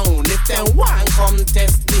kicked down. If they want come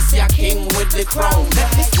test this, ya king with the crown. Let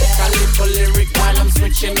me stick a little lyric while I'm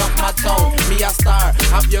switching up my tone. Me a star,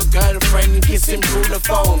 have your girlfriend kiss him through the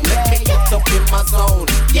phone. Let me get up in my zone,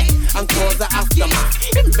 yeah, and cause the aftermath.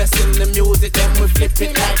 Invest in the music, then we flip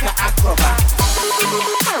it like an acrobat.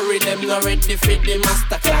 Hurry them not ready for the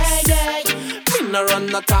masterclass. Me no run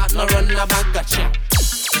no talk, no run no bag of chat.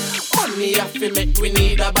 Money I fi make, we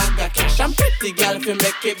need a bag of cash. And pretty girl fi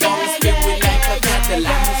make it bounce, feel we like a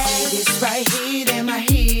Cadillac. I'ma say this right here, then I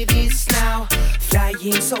hear this now.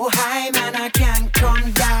 Flying so high, man, I can't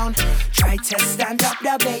come down. Try to stand up,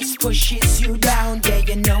 the bass pushes you down. Yeah,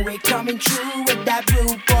 you know it coming true with that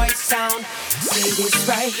rude boy sound. See this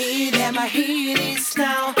right here, then I hear this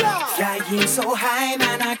now. Flying so high,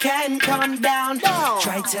 man, I can't come down.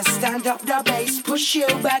 Try to stand up the bass, push you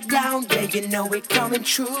back down. Yeah, you know it coming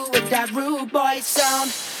true with that rude boy sound.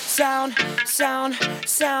 Sound, sound,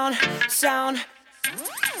 sound, sound.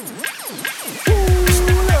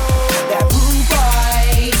 That rude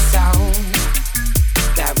boy sound.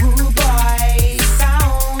 That rude boy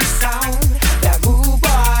sound, sound. That rude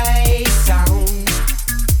boy sound.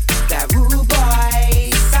 That rude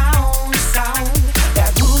boy sound, sound.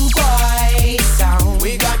 That rude boy sound.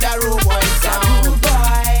 We got that rude boy sound. Rude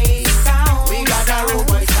boy sound. We got that rude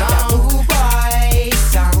boy sound. Rude boy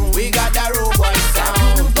sound. We got that rude boy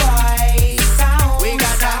sound. Rude boy sound. We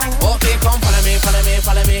got that. Okay, come follow me, follow me,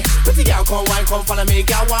 follow me. Pretty girl, come wine, come follow me.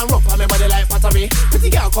 Girl, one rope on me body like pottery. Pretty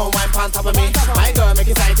girl, come wine, pan top of me. My girl, make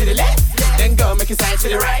it side to the left. Then girl, make it side to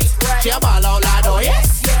the right. She a ball out loud, oh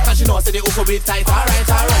yes. Cause she knows that the hook will be tight. Alright,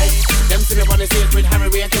 alright. Them see me on the stage with Harry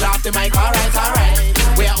Ray till off the mic. Alright, alright.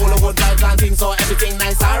 We are all the good vibes and things, so everything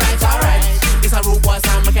nice. Alright, alright. It's a rude boy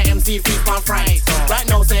sound, make a MC feet on fright. Right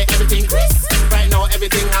now, say everything crisp. Right now,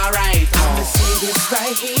 everything alright. I see this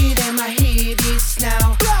right here, then I hear this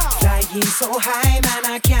now. Flying so high, man,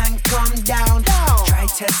 I can't come down. Try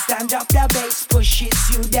to stand up, the bass pushes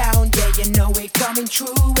you down. Yeah, you know it coming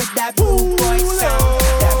true with that rude boy sound.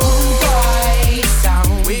 That rude boy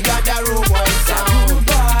sound. We got that rude boy sound. Rude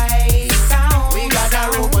boy sound. We got that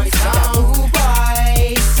rude boy sound. Rude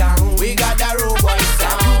boy sound. We got that rude boy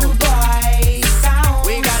sound. Rude boy sound.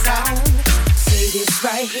 We got that. See this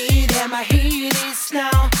right here, then I hear this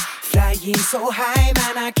now. Flying so high,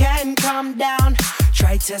 man, I can't come down.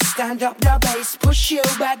 Try to stand up, the bass push you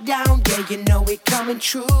back down. Yeah, you know it coming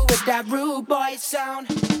true with that rude boy sound.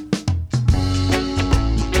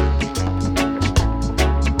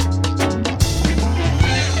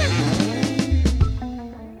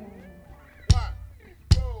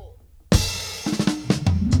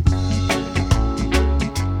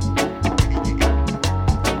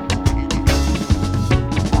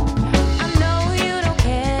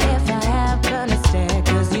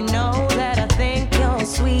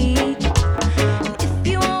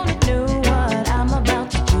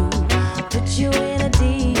 You in a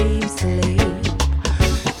deep sleep.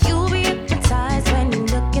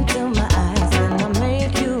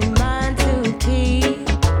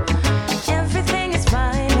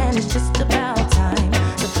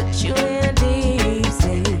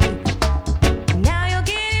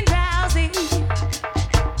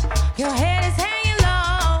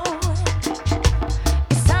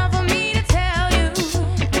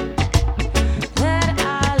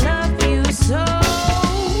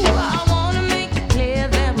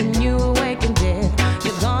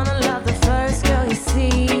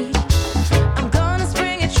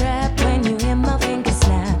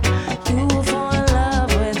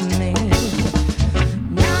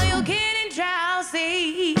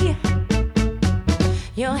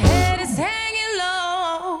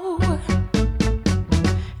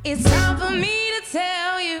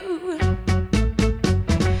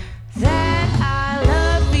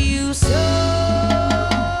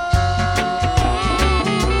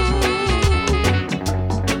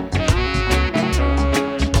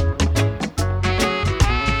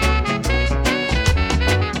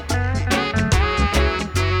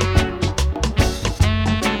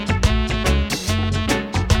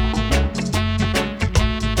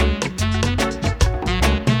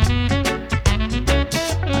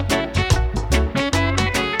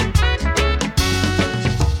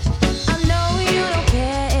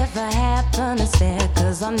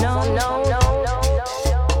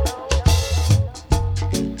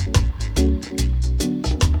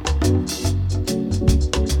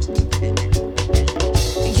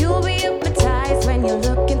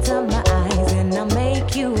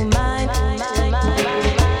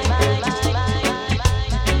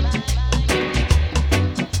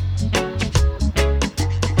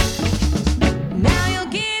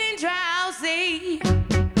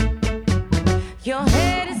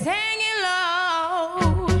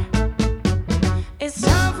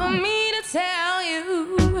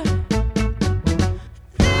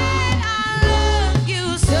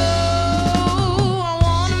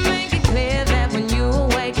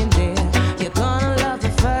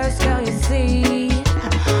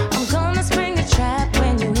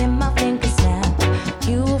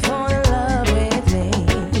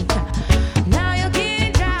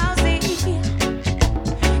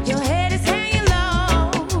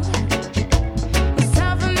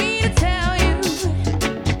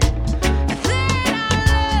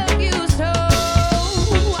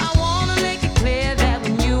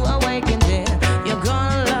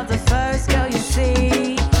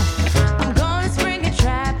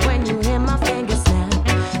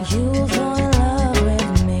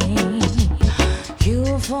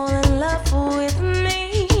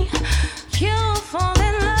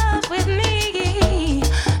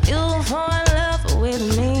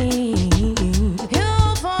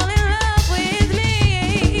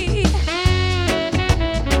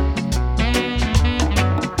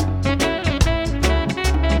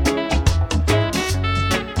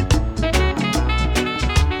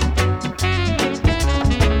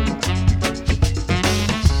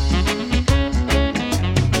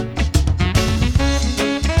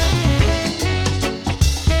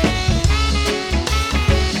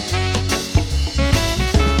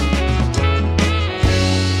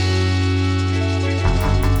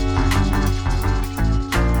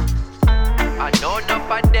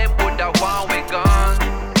 of them woulda want we gone.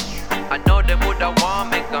 I know them woulda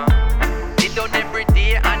want me gone. It done every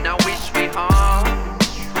day and I wish we all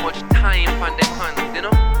too much time on them hands, you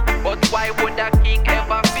know. But why would a king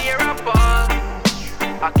ever fear a fall?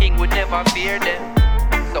 A king would never fear them.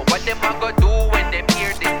 So what them a go do when them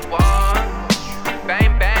hear this war?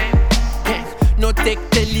 Bang bang. No take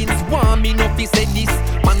tellings, want me no fi say this.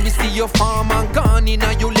 Man, we see your farm and gone in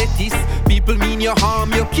and you lettuce. People mean your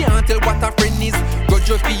harm, you can't tell what a friend is. Grudge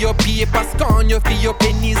you for your paper, scorn you for your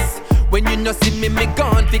pennies. When you no see me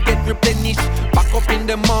gone, forget replenish. Back up in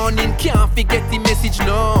the morning, can't forget the message,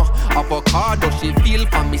 no. Avocado, she feel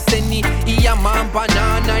for me, senny. Yeah, man,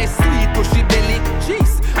 banana is sweet to she belly.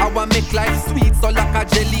 Jeez, I want make life sweet, so like a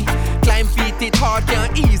jelly. Climb feet, it hard,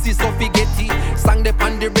 can't easy, so forget it. Sang the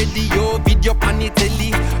pan the radio, video pan the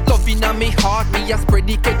telly. Loving on me heart, me a spread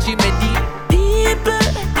the catchy medi. People,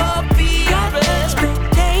 oh people,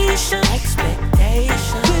 expectation.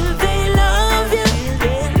 Will they love you?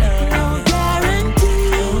 No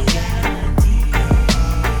guarantee.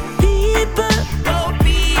 People, oh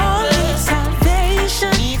people, all need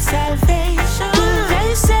salvation. Will they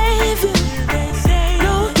save you?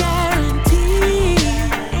 No guarantee.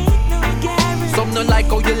 Some no like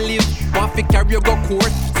how you live, want fi carry you go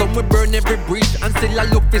court. Some will burn every bridge and still I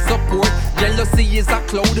look for support. Jealousy is a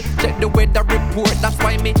cloud, check the weather report. That's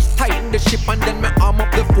why me tighten the ship and then me arm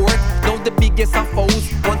up the fort. Now the biggest of foes,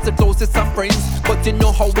 once the closest of friends. But you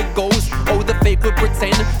know how it goes, how the fake will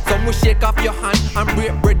pretend. Some will shake off your hand and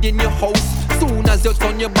break bread in your house. Soon as you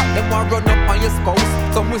turn your back, them will run up on your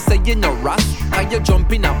spouse. Some will say you no ras, and you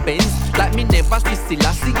jump in a Benz. Like me never still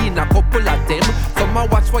I see in a couple of them. Some will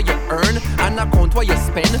watch what you earn and account what you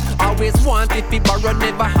spend. Always want if you borrow,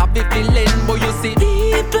 never have if you lend. But you see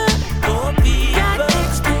people, oh people, got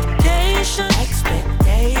expectation.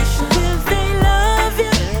 Will they love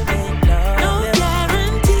you? No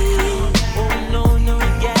guarantee. Oh no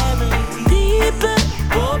guarantee. People,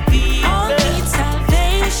 oh people, all need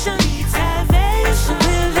salvation.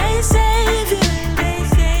 Will they save you?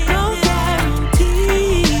 No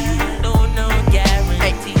guarantee. No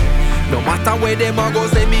guarantee. no matter where them a go,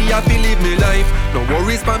 say me a fi live me life. No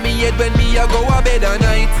worries for me head when me a go a bed at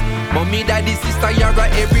night. Mommy, daddy, sister, yara,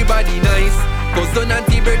 everybody nice. Cousin,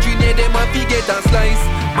 auntie, virgin, yeah, them a fi get a slice.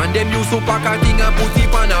 Man, them use to pack a thing and put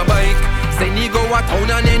it on a bike. Send you go a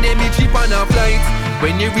town and then them cheap on a flight.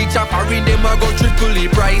 When you reach a foreign, them a go triple the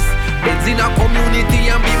price. Beds in a community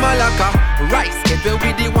and be malaka. Rice, get well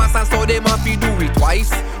with the ones and so them a fi do it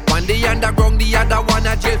twice. One day underground, the other one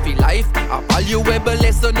a jail for life. A valuable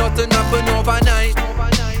lesson, nothing happen overnight.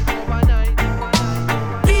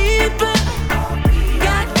 People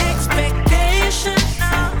got expectations.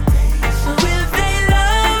 Will they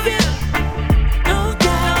love you? No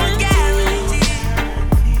guarantee.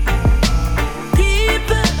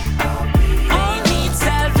 People all need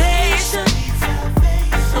salvation.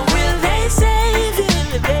 Will they save you?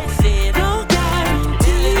 No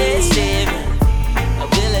guarantee. Will they save you?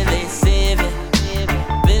 Will they save you?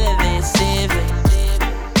 Will they save you?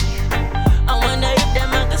 I wonder if them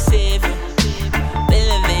are gonna save you.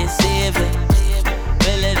 Will they save you?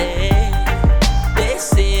 Will they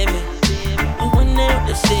save you? I wonder if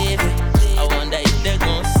they save you. I wonder if they're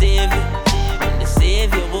gonna save you. When they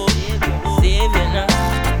save you, whoa, save you now.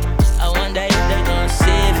 I wonder if they're gonna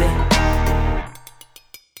save you.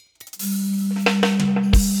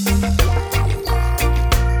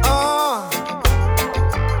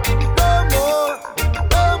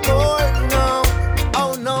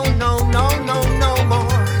 No, oh no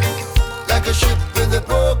more. Like a ship with a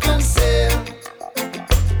broken sail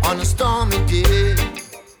on a stormy day,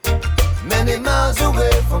 many miles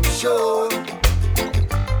away from shore.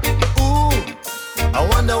 Ooh, I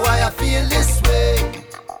wonder why I feel this way.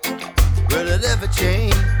 Will it ever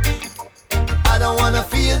change? I don't wanna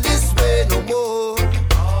feel this way no more.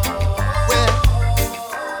 Well,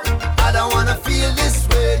 I don't wanna feel this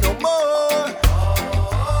way no more.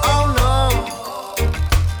 Oh no,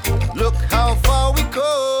 look how far we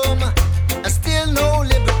come, and still no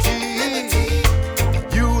liberty.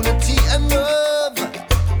 Unity and love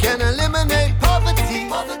can eliminate poverty.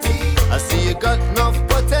 I see you got enough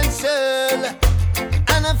potential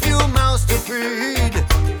and a few mouths to feed,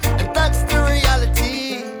 and that's the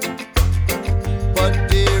reality. But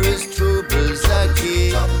there is troubles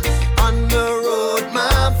again on the road,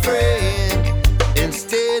 my friend.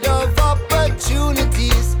 Instead of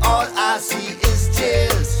opportunities, all I see is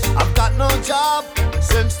jails. I've got no job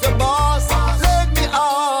since the boss laid me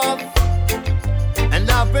off, and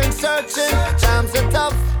I've been searching. Times are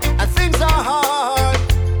tough and things are hard.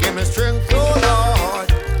 Give me strength, oh Lord,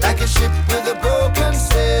 like a ship with a broken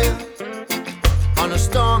sail on a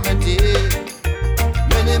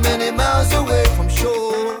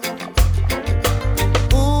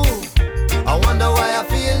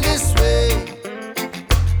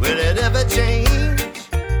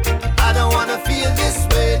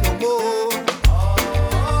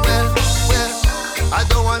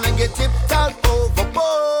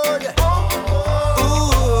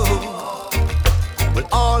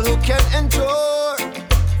all who can endure,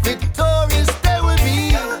 victorious they will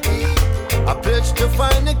be. I pledge to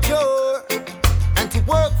find a cure and to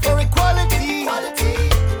work for equality.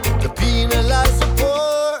 To penalize the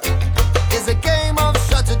poor is a game of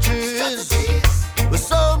strategies with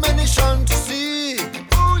so many shun to see.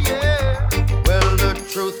 Oh yeah. Well, the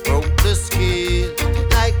truth broke the scale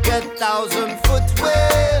like 1,000-foot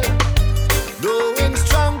whale, growing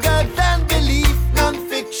stronger than belief,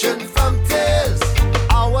 non-fiction from tales.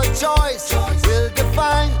 Our choice will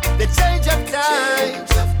define the change of time.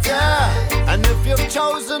 Yeah. And if you've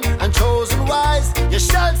chosen and chosen wise, you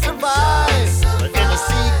shall survive. But in a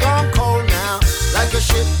sea gone cold now, like a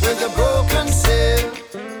ship with a broken sail,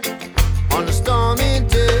 on a stormy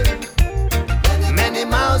day, many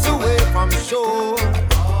miles away from shore.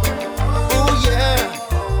 Oh yeah,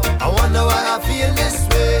 I wonder why I feel this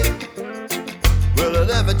way. Will it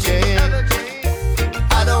ever change?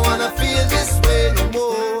 I don't wanna feel this way no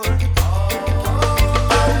more.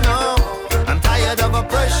 Oh no, I'm tired of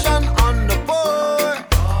oppression on the poor.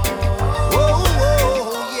 Oh,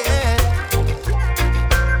 oh yeah.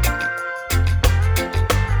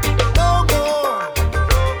 No more.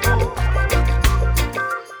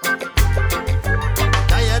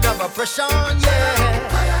 Tired of oppression, yeah.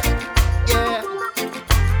 Yeah.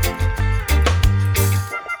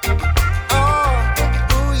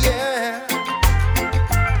 Oh yeah.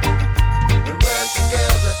 We work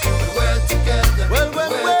together, we work together. Well,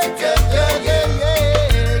 together, yeah.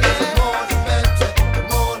 The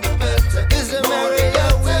more the better, the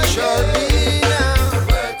merrier we shall be now. We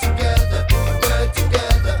work together.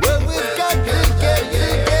 Well, we've got to get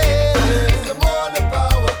together. The more the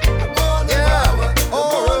power, all the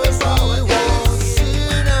power we won't see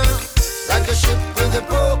now. Like a ship with a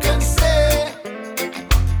broken sail.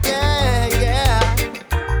 Yeah.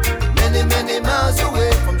 Many miles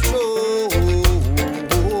away from shore.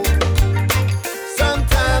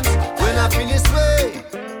 Sometimes when I feel this way,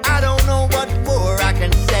 I don't know what more I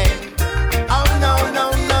can say. Oh no. Oh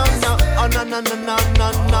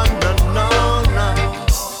no.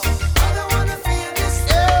 I don't wanna feel this.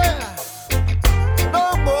 Yeah. No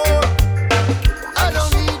more. I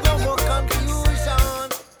don't need no more confusion.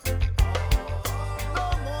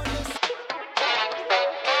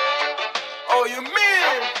 Oh, you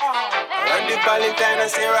mean? When the Valentine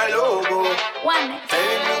and Sarah logo.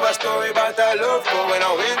 Telling you a story about our love for when I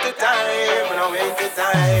winter time.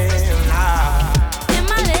 In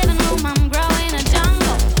my living room, I'm growing a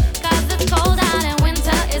jungle. 'Cause it's cold out and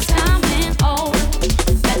winter is coming. Oh,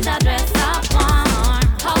 better dress up warm.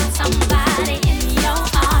 Hold somebody in your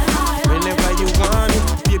arms. Whenever you want it,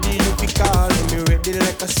 baby, you be calling me ready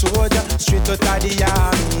like a soldier, straight out of the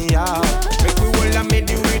army. Yeah. Make we all a made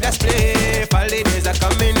you with a split. Holidays are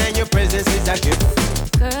coming and your presence is a gift.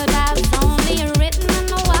 Girl, that's only written on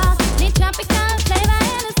the wall. Need tropical flavor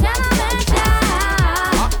in the cinnamon jar.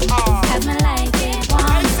 Has me like it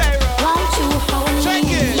warm. Won't you hold me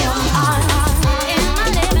in your arms? In my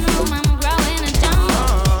living room, I'm growing a jungle.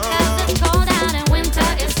 'Cause it's cold out and winter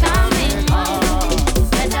is coming. Oh,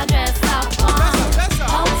 better dress up warm.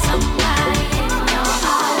 Hold somebody in your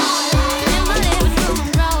arms. In my living room,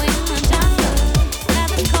 I'm growing a jungle.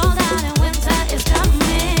 'Cause it's cold out and winter is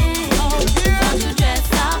coming. Oh, won't you dress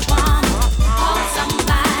up warm? Hold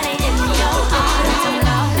somebody in your arms. Some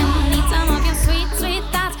loving, need some of your sweet, sweet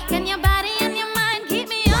thoughts. Can your body and your mind keep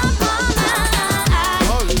me up all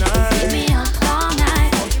night? Keep me up all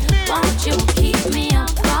night. Won't you keep me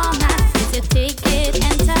up all night? Is your ticket,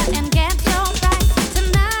 enter and get your right.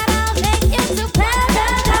 Tonight I'll take you to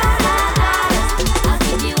paradise. I'll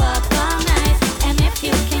keep you up all night. And if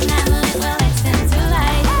you can handle it, we'll extend to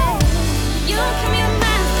life. You can be the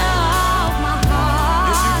master of my heart.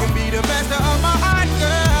 Yes, you can be the master of my heart,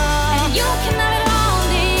 girl. And you can have it all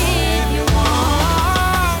if you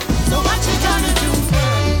want. So what you gonna do?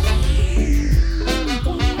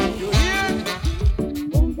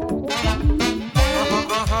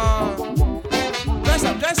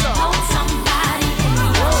 Dress up. Hold somebody in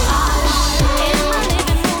your arms. In my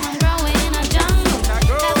living room, I'm growing a jungle.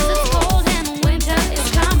 'Cause it's cold and winter is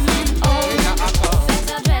coming. Oh,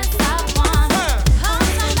 better dress up warm. Hold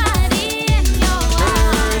somebody in your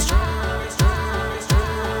arms.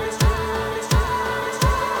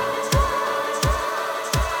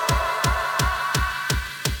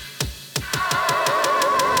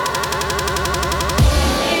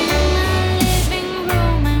 Living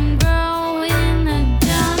room, I'm growing a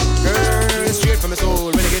jungle. Girl, straight from my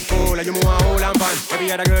soul, when it get cold, and you move and hold and pan.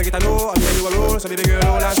 Every other girl get a know, I tell you a roll, so baby girl,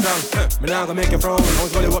 hold on strong. Me nah gonna make you frown,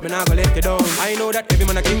 house hold you up, me nah gonna let you down. I know that every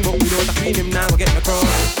man a king, but without a queen, him nah gonna get the crown.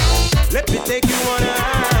 Let me take you on a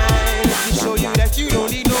ride. to show you that you don't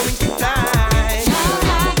need no winking time. No,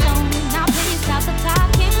 I don't. Now please stop the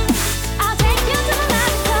talking. I'll take you to the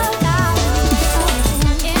natural garden.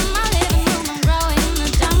 In my living room, I'm growing in the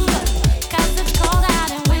jungle. 'Cause it's cold out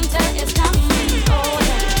and winter is coming. Oh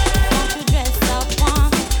yeah, won't you dress up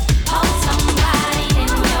warm? Hold somebody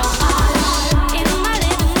in your arms. In my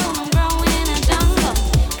living room, I'm growing in a jungle.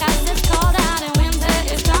 'Cause it's cold out and winter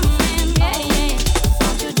is coming. Yeah, yeah.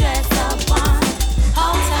 Won't you dress up warm?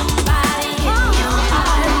 Hold somebody in your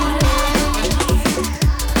arms.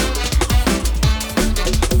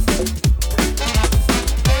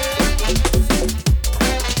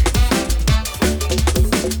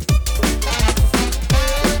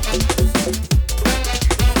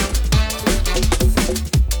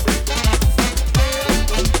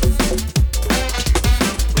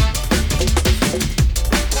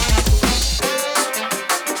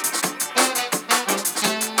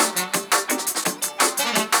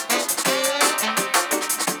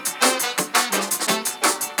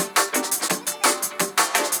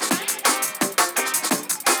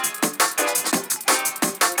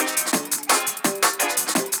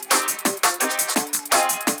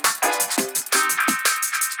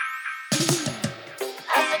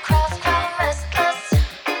 As the crowds grow restless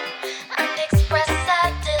and express their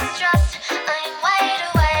distress, I'm wide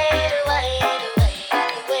awake.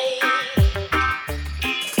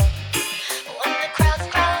 When the crowds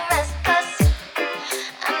grow restless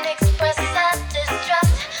and express their distress,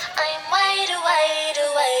 I'm wide awake.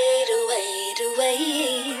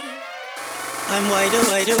 I'm wide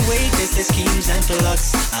awake as the schemes and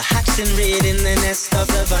plots are hatched and reared in the nest of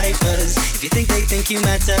the vipers. If you think they think you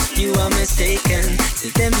matter, you are mistaken. To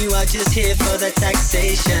them you are just here for the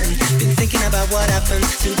taxation. Been thinking about what happened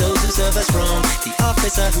to those who serve us wrong. The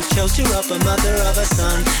officer who chose to rob a mother of a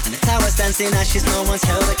son, and the tower stands in ashes, no one's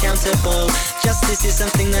held accountable. Justice is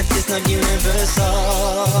something that is not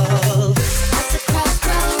universal. As the crowds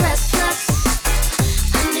grow restless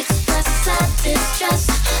and express their distress,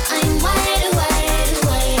 I'm wide awake.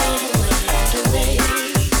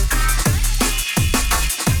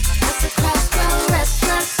 As the crowds grow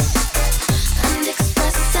restless and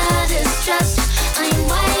express their distress, I'm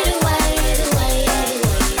wide awake.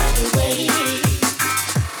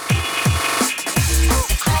 As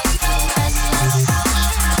the crowds grow restless.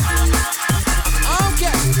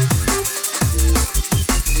 Okay.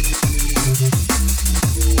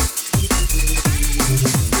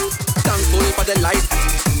 Thankful for the light.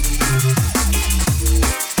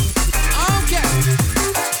 Okay.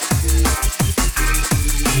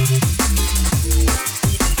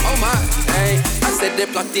 Oh my, hey. I said they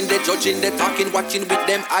plotting, they judging, they talking, watching with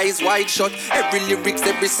them eyes wide shut. Every lyrics,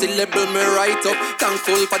 every syllable me write up.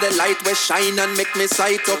 Thankful for the light where shine and make me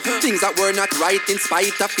sight up. Things that were not right in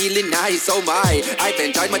spite of feeling nice. Oh my, I've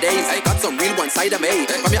enjoyed my days. I got some real one side of me.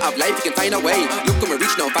 From your of life you can find a way. Look where we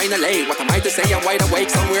reach now finally. What am I to say? I'm wide awake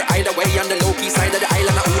somewhere either way on the low key side of the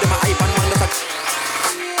island. I hold my iPhone one that's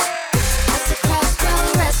As the crowds grow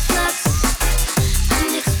restless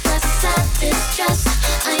and express their distress,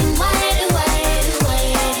 I'm wide awake.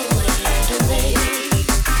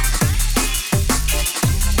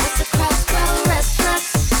 As the crowds grow restless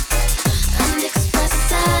and express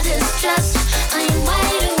their distress, I'm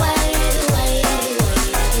wide awake.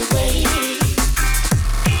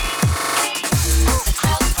 As the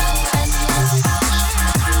crowds grow restless.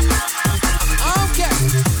 okay.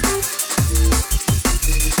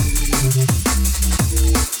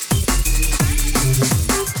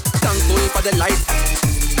 Thankful for the light.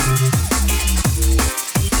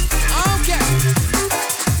 Okay.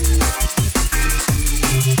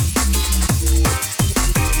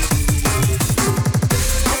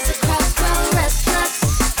 As the crowds grow restless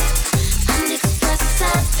and express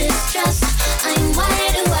their distress, I'm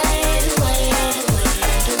wide awake.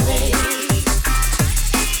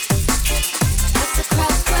 As the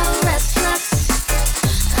crowds grow restless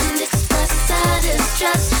and express their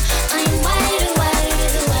distress, I'm wide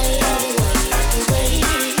awake.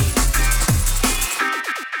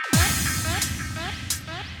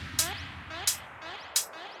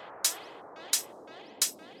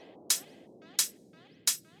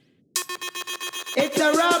 It's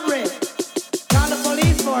a robbery. Call the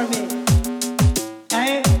police for me.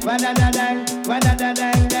 Hey, wa-da-da-dang,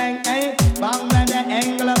 wa-da-da-dang-dang, hey, bang da da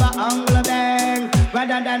angle of a angle bang,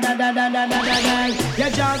 wa-da-da-da-da-da-da-da-dang. You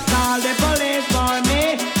just call the police for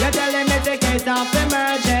me. You tell them it's a case of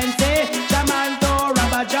emergency. Shaman to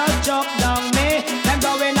rob a just choke down me. Them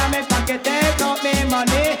go in on me pocket, take out me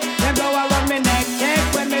money. Them blow around me neck, take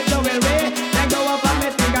when me jewelry. Then go up on me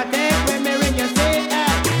finger, take when me ring, you see.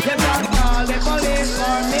 You just call the police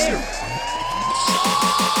for me.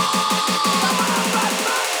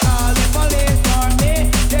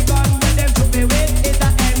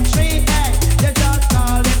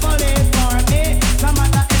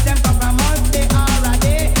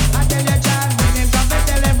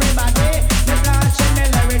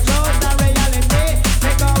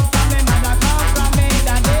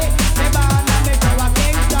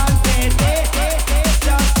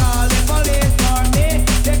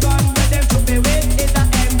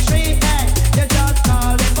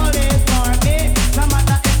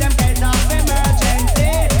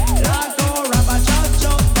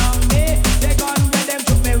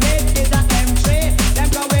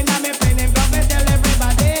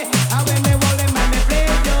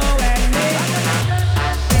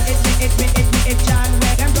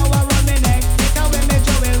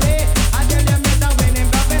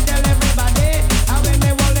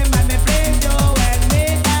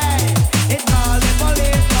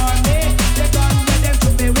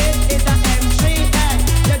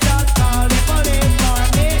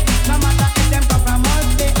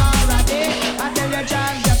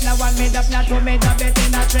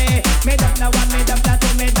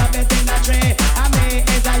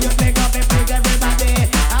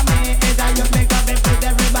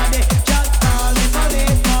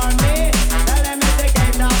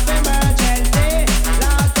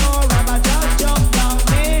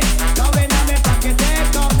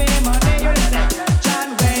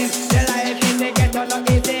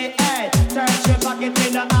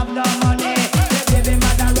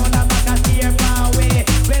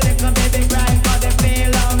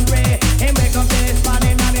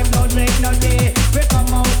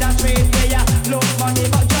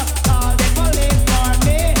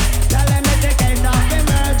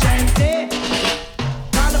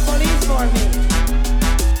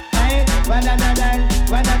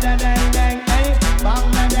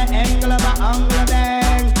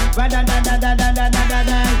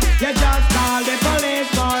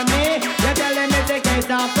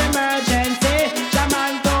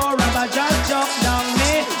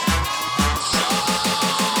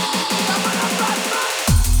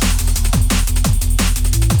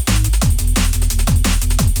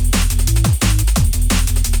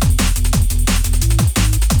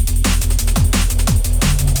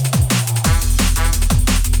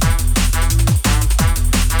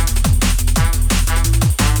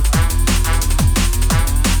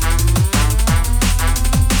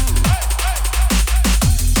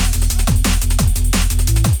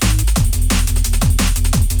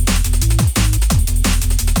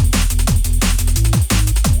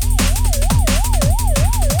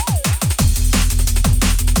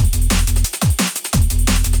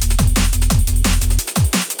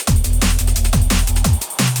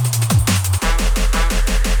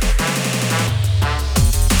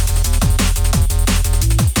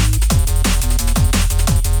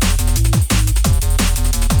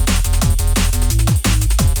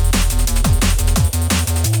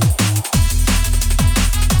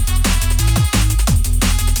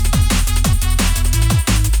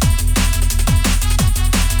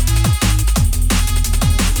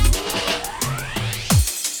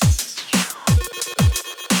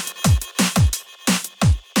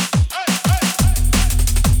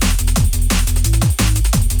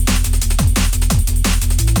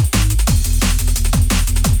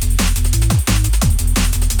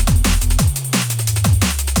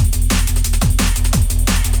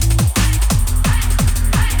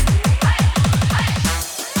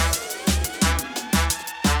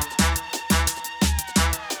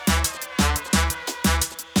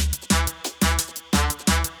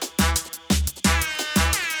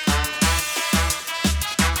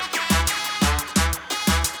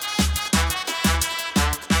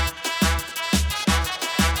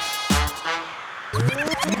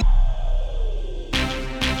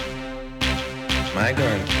 My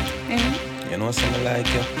girl. You know something like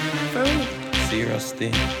you? For real? Serious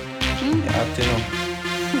thing. You have to know.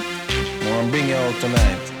 I want to bring you out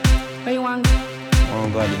tonight. Where you want to go? I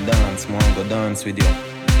want to go to the dance. I want to go dance with you.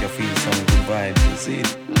 Make you feel some good vibes. You see it?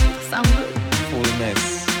 Sound good.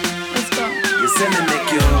 Fullness. Let's go. You say me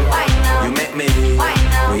make you, you make me,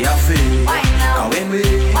 we are free. Cause when we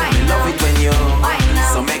love it when you,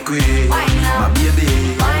 so make we, my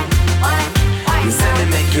baby. You say me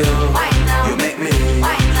make you make me,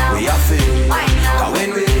 we are free. Cause when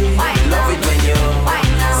we love it when you,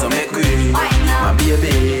 so make we, my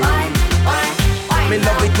baby. Me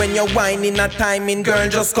love it when you're whining a timing, girl,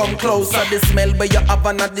 just come closer. The smell where you have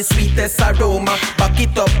and the sweetest aroma. Back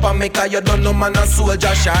it up and make her, you don't know man a soldier.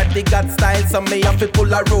 Shawty got style, so me have to pull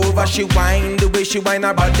her over. She whine the way she whine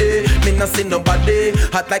her body. Me not see nobody,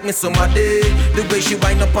 hot like me somebody. The way she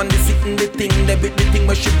whine up on the sitting, the thing, the bit, the thing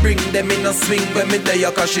where she bring them in a swing when me there,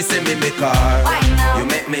 cause she say me make her. You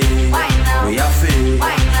make me, we are free.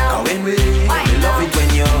 Cause when we love it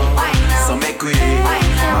when you, so make we,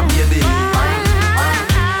 my baby.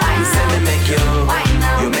 You say me make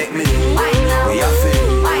you make me, we are free.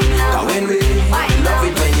 Cause when we love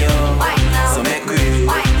it when you, so make we,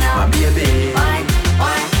 my baby.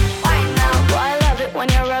 Boy, I love it when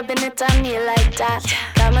you're rubbing it on me like that.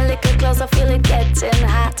 Come a little closer, feel it getting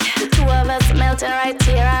hot. The two of us melting right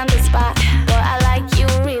here on the spot. Boy, I like you,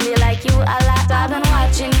 really like you a lot. I've been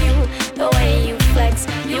watching you, the way you flex.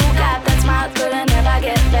 You got that smile, couldn't never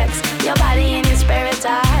get vexed. Your body and your spirit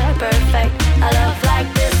are perfect. A love like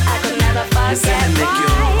this, I could never forget. You say me make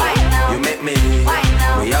you make me,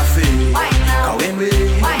 we are free. Cause when we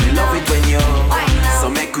love it when you, so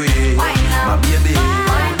make we, my baby.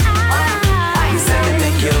 You say me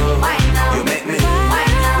make you make me,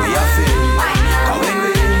 we are free. Cause when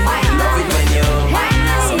we love it when you,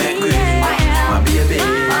 so make we, my baby.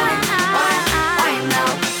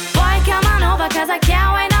 Boy, come on over, cause I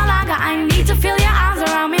can't wait no longer. I need to feel your arms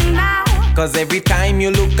around me now. Cause every time you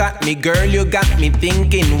look at me, girl, you got me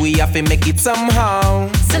thinking we have to make it somehow.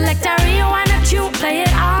 Select a real one that you play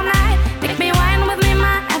it all night. Make me wine with me,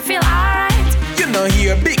 man, I feel alright. You know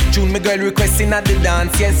hear big tune, my girl requesting at the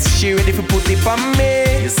dance. Yes, she ready for put it on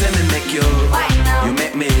me. You say me make you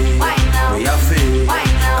make me, we are free.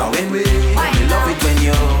 Cause when we love it when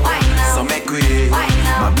you, so make we,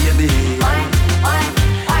 my baby.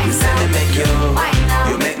 You say me make you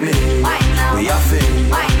make me, we are free.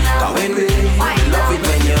 Cause when we love it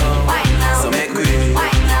when you, so make we,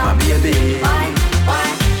 my baby.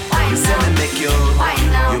 You say me make you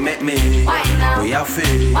make me, we are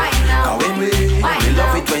free. Cause when we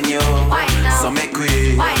love it when you, so make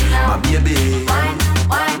we, my baby.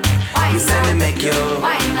 You say me make you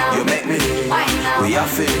make me, we are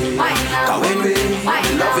free. Cause when we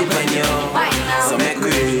love it when you, so make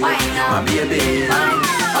we, my baby.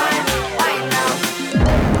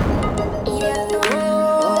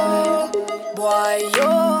 Boy,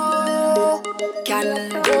 you can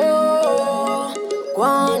go,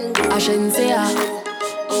 one go. I shouldn't say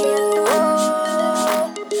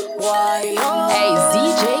boy, you hey,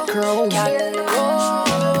 ZJ Crow can go.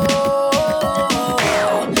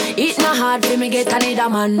 It not hard for me get another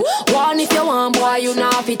man. One if you want, boy, you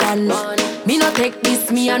not fit on. Me no take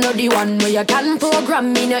this, me I know the one where you can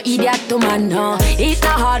program me, no idiot to man. It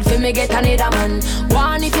not hard for me get another man.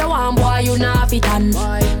 One if you want, boy, you not fit on.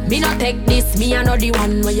 Me no take this, me I know the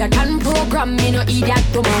one where you can program me, no idiot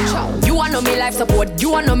to man. You wanna know me life support, you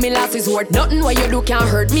wanna know me last resort. Nothing what you do can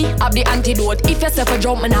hurt me, have the antidote. If you say for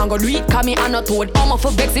jump, man, I'm gonna do it, cause me I'm not toad. I'm off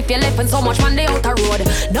for vex if you left and so much man they out the road.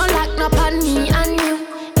 Don't lock no on me and you.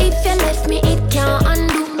 If you left me, it can't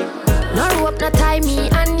undo. No rope, no tie me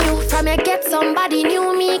and you. From you get somebody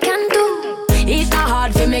new, me can do. It's not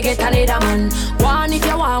hard for me get another man. One if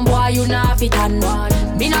you want, boy, you not fit on.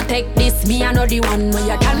 Me no take this, me I know the one where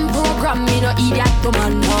you can program me, no idiot to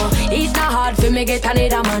man. It's not hard for me get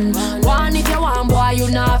another man. One if you want, boy, you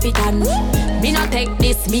not fit on. Me no take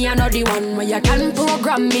this, me I know the one where you can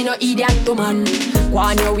program me, no idiot to man. Go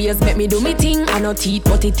on your ways, make me do me thing. I no teeth,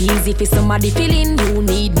 but it is if it's somebody feeling. You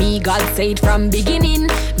need me, God said from beginning.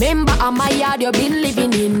 Remember I'm my yard you been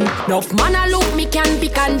living in. Nuff man I look me can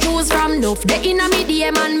pick and choose from. Nuff the inna me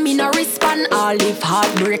DM and me no respond. All if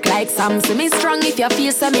heartbreak like Sam, so me strong. If you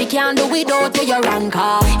feel so me can't do without you, you're wrong.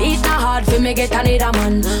 It's not hard for me get another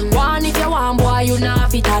man. One if you want, boy, you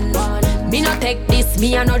not fit on. Me no take this,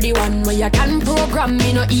 me I know the one where you can program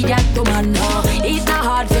me, no idiot to man. It's not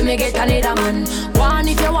hard for me get another man. One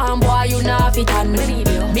if you want, boy, you not fit on.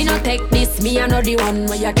 Me no take this, me I know the one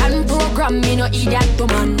where you can program me, no idiot to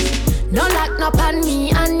man. No lock no on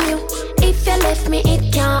me and you. If you left me,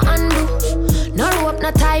 it can't undo. No rope,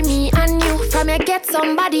 no tie me and you. From you get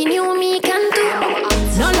somebody new, me can do.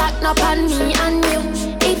 No lock no pan me and you.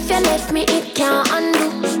 If you left me, it can't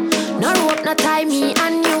undo. No rope, no tie me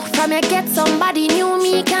and you. From you get somebody new,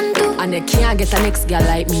 me can do. And you can't get an ex girl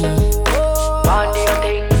like me. One day you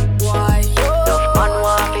think, why you? The man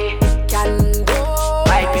want me, can do.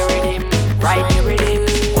 Ride me with him, ride me with him.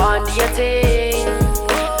 One day you think,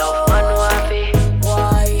 the man want me,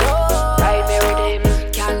 why you? Ride me with him,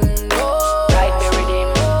 can do. Ride me with him,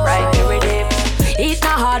 ride me with him. It's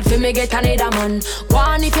not hard for me get another man.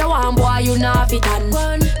 One if you want, boy, you not fit on.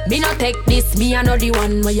 Me no take this, me I know the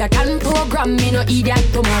one. Where you can program, me no idiot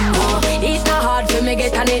to man. No, it's not hard for me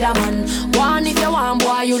get another man. One if you want,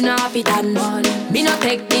 boy, you not fit on. Me no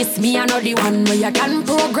take this, me I know the one. Where you can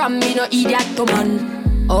program, me no idiot to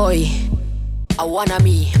man. Oi, I wanna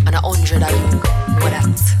me and 100 of you. Know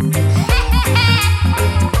that.